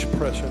reestablish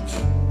presence.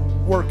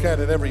 Work at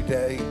it every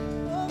day.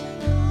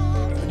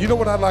 And you know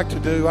what I'd like to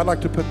do? I'd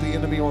like to put the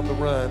enemy on the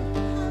run.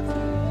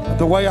 And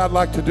the way I'd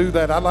like to do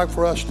that, I'd like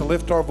for us to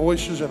lift our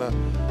voices in a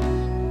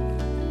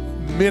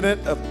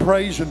minute of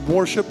praise and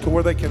worship to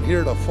where they can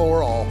hear it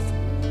afar off.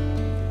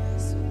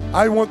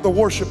 I want the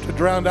worship to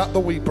drown out the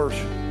weepers.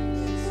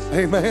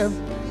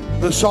 Amen.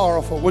 The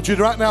sorrowful. Would you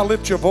right now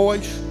lift your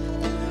voice?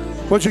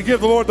 Would you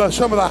give the Lord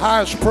some of the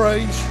highest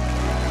praise?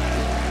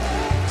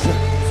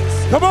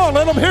 Come on,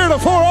 let them hear it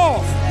afar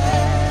off.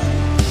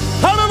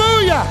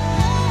 Hallelujah.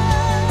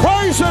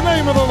 Praise the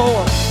name of the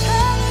Lord.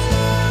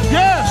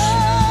 Yes,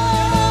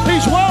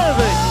 He's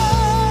worthy.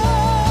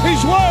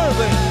 He's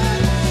worthy.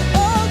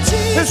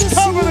 His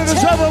covenant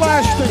is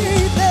everlasting.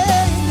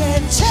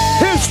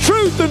 His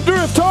truth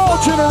endureth to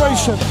all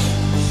generations.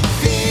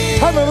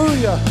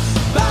 Hallelujah.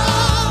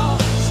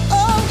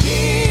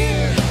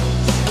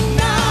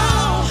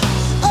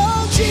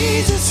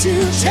 Jesus, you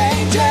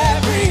change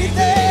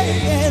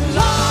everything in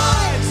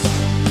lives,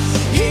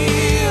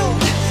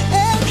 healed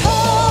and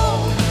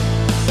whole,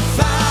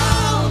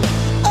 found,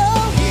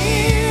 oh,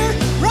 here,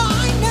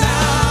 right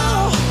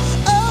now.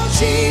 Oh,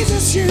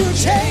 Jesus, you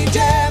change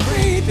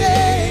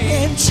everything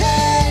in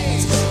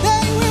chains.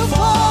 They will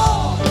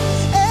fall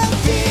and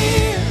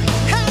fear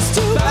has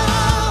to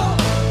bow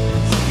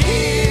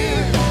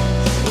here,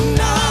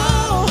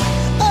 now.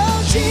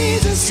 Oh,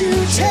 Jesus, you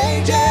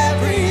change everything.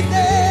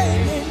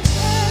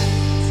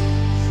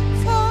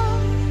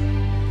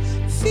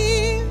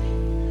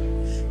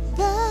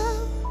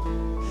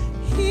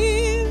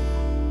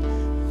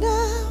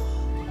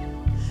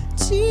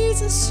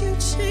 Jesus, you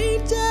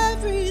changed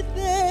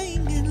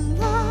everything in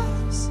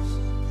lives,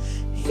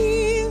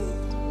 healed,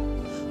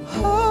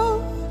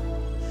 whole,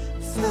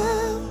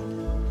 found,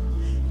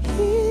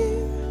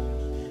 here,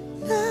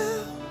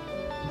 now.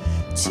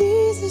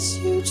 Jesus,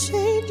 you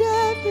changed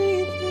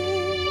everything.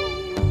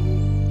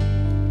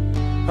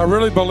 I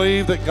really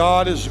believe that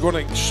God is going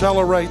to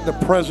accelerate the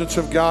presence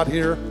of God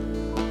here.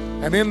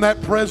 And in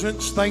that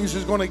presence, things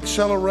is going to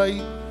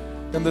accelerate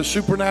in the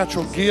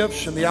supernatural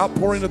gifts and the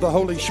outpouring of the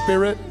Holy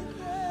Spirit.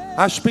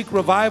 I speak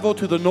revival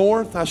to the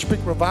north. I speak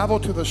revival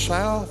to the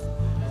south.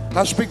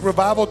 I speak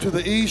revival to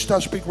the east. I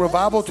speak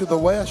revival to the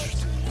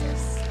west.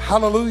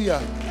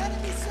 Hallelujah.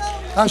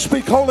 I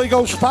speak Holy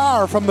Ghost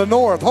fire from the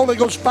north. Holy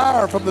Ghost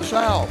fire from the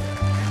south.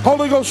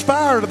 Holy Ghost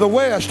fire to the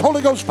west.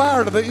 Holy Ghost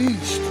fire to the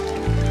east.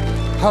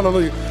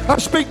 Hallelujah. I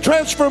speak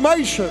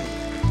transformation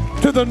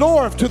to the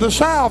north, to the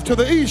south, to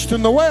the east,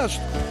 and the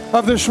west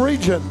of this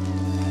region.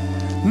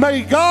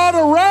 May God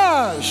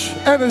arise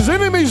and His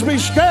enemies be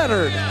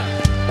scattered.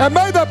 And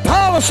may the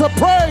palace of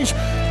praise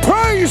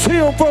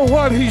Him for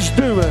what He's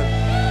doing.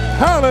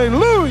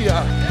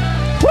 Hallelujah.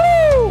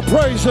 Woo!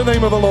 Praise the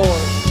name of the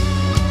Lord.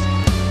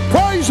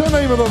 Praise the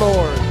name of the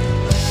Lord.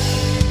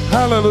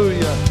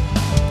 Hallelujah.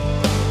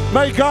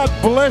 May God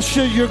bless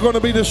you. You're going to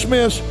be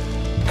dismissed.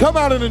 Come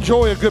out and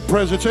enjoy a good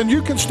presence. And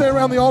you can stay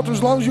around the altar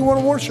as long as you want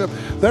to worship.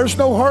 There's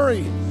no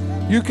hurry.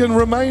 You can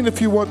remain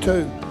if you want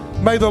to.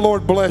 May the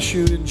Lord bless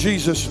you in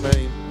Jesus'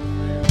 name.